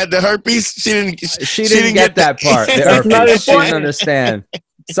she had the herpes. She didn't get that part. The herpes. She didn't understand.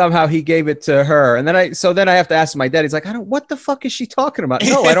 somehow he gave it to her. And then I have to ask my dad. He's like, what the fuck is she talking about?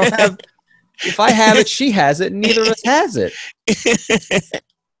 No, I don't have. If I have it, she has it. And neither of us has it.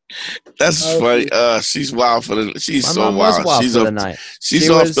 That's funny. She's wild for the. She's my so mom wild. Was She's for off the night. She's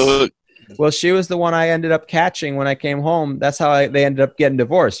off the hook. Well, she was the one I ended up catching when I came home. That's how they ended up getting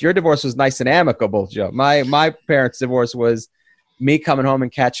divorced. Your divorce was nice and amicable, Joe. My parents' divorce was me coming home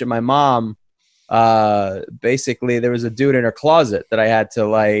and catching my mom. Basically, there was a dude in her closet that I had to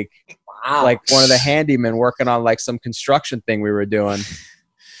like one of the handymen working on like some construction thing we were doing.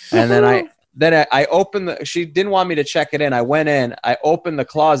 And then I opened she didn't want me to check it in. I went in, I opened the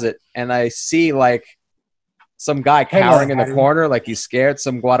closet, and I see like some guy cowering in the corner, like he's scared,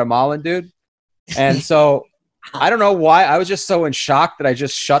 some Guatemalan dude. And so I don't know why. I was just so in shock that I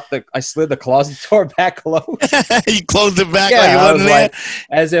just I slid the closet door back closed. You closed it back yeah, like it wasn't there? Like,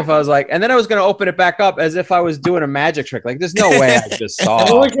 as if I was like, and then I was going to open it back up as if I was doing a magic trick. Like, there's no way I just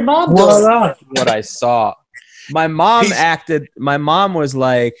saw What was your mom doing? what I saw. My mom was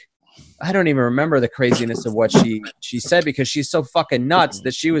like, I don't even remember the craziness of what she said, because she's so fucking nuts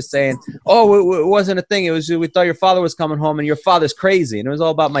that she was saying, oh, it wasn't a thing. It was, we thought your father was coming home and your father's crazy. And it was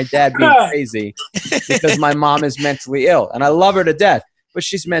all about my dad being crazy because my mom is mentally ill. And I love her to death, but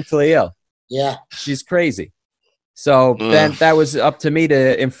she's mentally ill. Yeah. She's crazy. So then that was up to me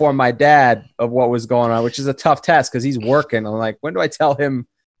to inform my dad of what was going on, which is a tough task because he's working. I'm like, when do I tell him?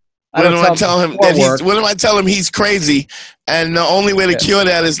 When do I tell him he's crazy? And the only way to cure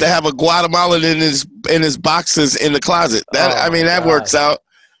that is to have a Guatemalan in his boxes in the closet. That works out.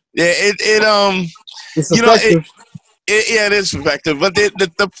 Yeah, it's effective. It is effective. But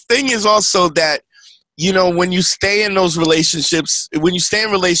the thing is also that, you know, when you stay in those relationships, when you stay in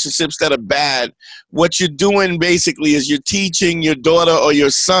relationships that are bad, what you're doing basically is you're teaching your daughter or your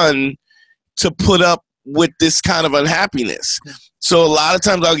son to put up with this kind of unhappiness. So a lot of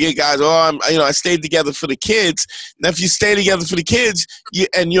times I'll get guys, I stayed together for the kids. Now, if you stay together for the kids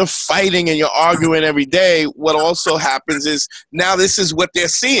and you're fighting and you're arguing every day, what also happens is now this is what they're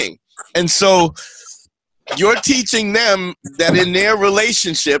seeing. And so you're teaching them that in their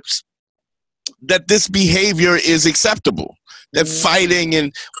relationships that this behavior is acceptable, that fighting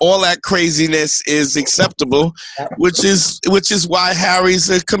and all that craziness is acceptable, which is why Harry's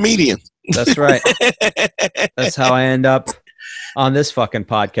a comedian. That's right. That's how I end up on this fucking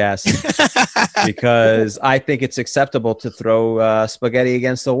podcast, because I think it's acceptable to throw spaghetti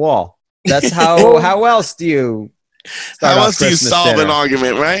against the wall. That's how else do you solve an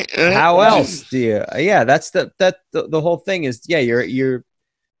argument, right? How else do you? Yeah, that's the whole thing is, you're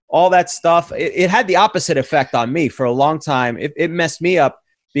all that stuff. It had the opposite effect on me for a long time. It messed me up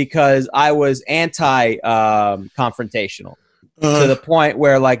because I was anti confrontational. To the point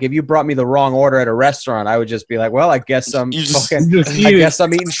where, like, if you brought me the wrong order at a restaurant, I would just be like, "Well, I guess I'm eating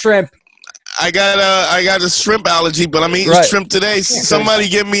shrimp." I got a shrimp allergy, but I'm eating shrimp today. Somebody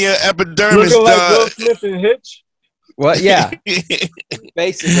give me an epidermis. Looking like Will Smith and Hitch. Well, yeah,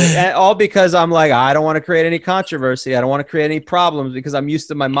 basically, and all because I'm like, I don't want to create any controversy. I don't want to create any problems because I'm used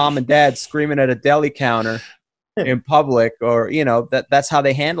to my mom and dad screaming at a deli counter in public, or that's how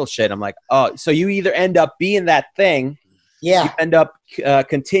they handle shit. I'm like, oh, so you either end up being that thing. Yeah. You end up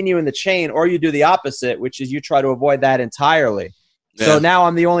continuing the chain, or you do the opposite, which is you try to avoid that entirely. Yeah. So now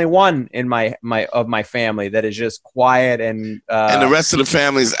I'm the only one in my family that is just quiet, and the rest of the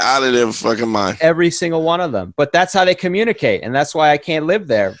family's out of their fucking mind. Every single one of them. But that's how they communicate, and that's why I can't live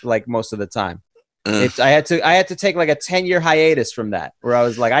there like most of the time. I had to take like a 10-year hiatus from that, where I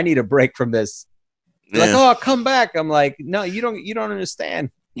was like, I need a break from this. Like, oh, come back. I'm like, no, you don't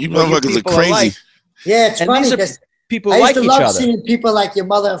understand. You motherfuckers are crazy. Like. Yeah, it's funny because people I like used to each love other. Seeing people like your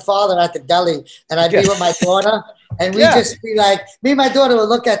mother and father at the deli, and I'd be with my daughter, and we'd just be like, me and my daughter would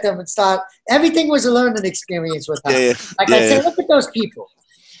look at them and start. Everything was a learning experience with them. I'd say, look at those people,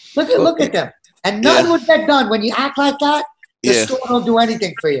 look at them, and nothing would get done when you act like that. The store don't do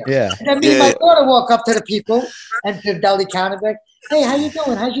anything for you. Yeah. And then me and my daughter walk up to the people and to the deli counter, like, hey, how you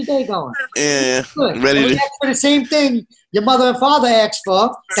doing? How's your day going? Yeah. Good. Ready we ask for the same thing your mother and father asked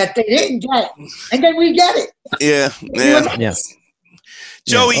for that they didn't get, and then we get it. Yeah.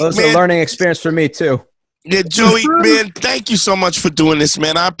 Joey, well, it was a learning experience for me too. Yeah, Joey, man, thank you so much for doing this,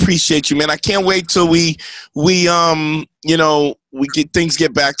 man. I appreciate you, man. I can't wait till we things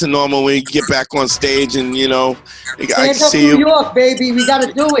get back to normal. We get back on stage, and I see you. New York, baby, we got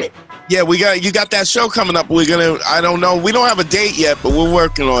to do it. Yeah, you got that show coming up. I don't know. We don't have a date yet, but we're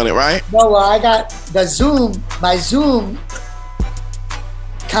working on it, right? No, I got my Zoom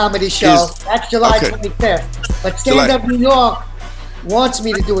comedy show. That's July 25th. But Stand Up New York wants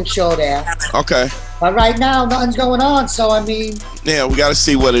me to do a show there. Okay. But right now, nothing's going on. So I mean, yeah, we got to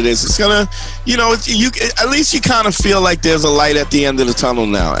see what it is. It's gonna, you know, at least you kind of feel like there's a light at the end of the tunnel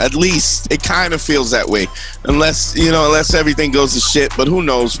now. At least it kind of feels that way, unless everything goes to shit. But who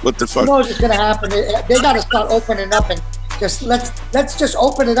knows what the fuck? Who knows what's gonna happen? They got to start opening up and just let's just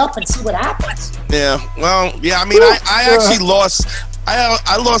open it up and see what happens. Yeah. Well, yeah. I mean, I actually lost.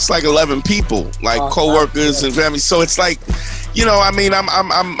 I lost like 11 people, like coworkers and family. So it's like, you know, I mean,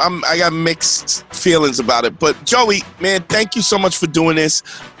 I got mixed feelings about it. But Joey, man, thank you so much for doing this.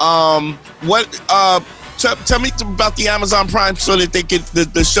 Tell me about the Amazon Prime so that they get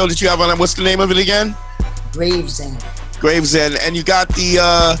the show that you have on. What's the name of it again? Gravesend. And you got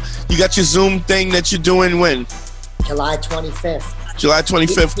your Zoom thing that you're doing when? July 25th. July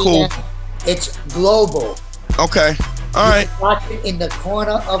 25th. Cool. It's global. Okay. All right. Watch it in the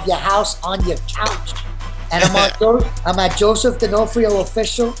corner of your house on your couch. And I'm at Joseph D'Onofrio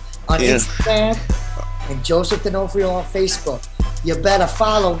Official on Instagram and Joseph D'Onofrio on Facebook. You better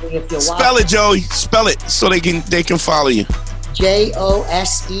follow me if you're watching. Spell it, Joey. Spell it so they can follow you.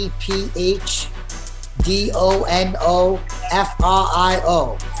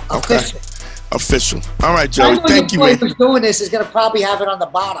 JOSEPHDONOFRIO. Official. Official. All right, Joey. Thank you, man. Who's doing this is gonna probably have it on the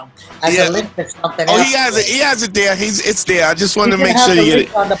bottom as a link to something. Oh, he has it. He has it there. It's there. I just wanted to make sure you get it.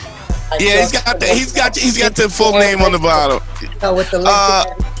 Yeah, he's got the full name on the bottom. With the link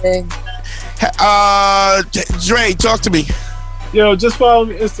and everything. Dre, talk to me. Yo, just follow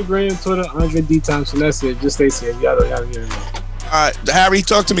me Instagram, Twitter, Andre D. Thompson. That's it. Just stay safe. Y'all get it. All right, Harry,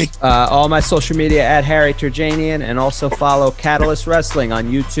 talk to me. All my social media at Harry Terjanian, and also follow Catalyst Wrestling on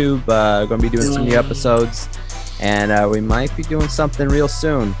YouTube. Going to be doing some new episodes, and we might be doing something real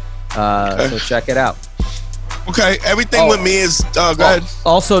soon. So check it out. Okay, everything with me is go ahead.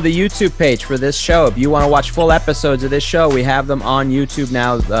 Also, the YouTube page for this show. If you want to watch full episodes of this show, we have them on YouTube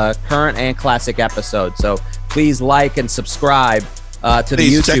now, current and classic episodes. So please like and subscribe to the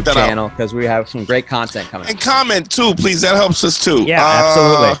YouTube channel because we have some great content coming. And comment too, please. That helps us too. Yeah,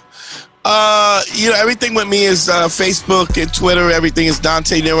 absolutely. You know, everything with me is Facebook and Twitter. Everything is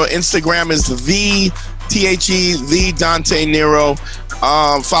Dante Nero. Instagram is the Dante Nero.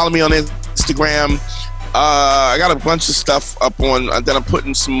 Follow me on Instagram. I got a bunch of stuff up on then I'm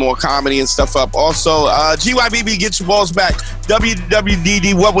putting some more comedy and stuff up. Also, GYBB, get your balls back.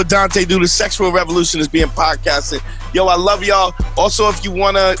 WWDD, what would Dante do? The sexual revolution is being podcasted. Yo, I love y'all. Also, if you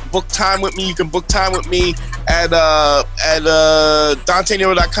want to book time with me, you can book time with me at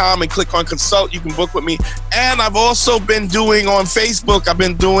DanteNero.com and click on consult. You can book with me. And I've also been doing on Facebook, I've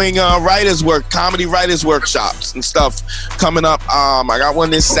been doing writers work, comedy writers workshops and stuff coming up. I got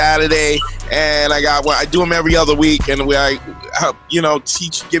one this Saturday, and I got one. I do them every other week, and where I help,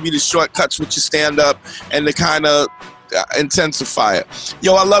 teach, give you the shortcuts with your stand-up and the kind of intensify it.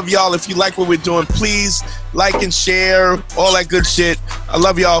 Yo, I love y'all. If you like what we're doing, please like and share, all that good shit. I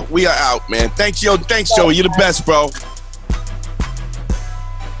love y'all. We are out, man. Thanks, Joey. You're the best, bro.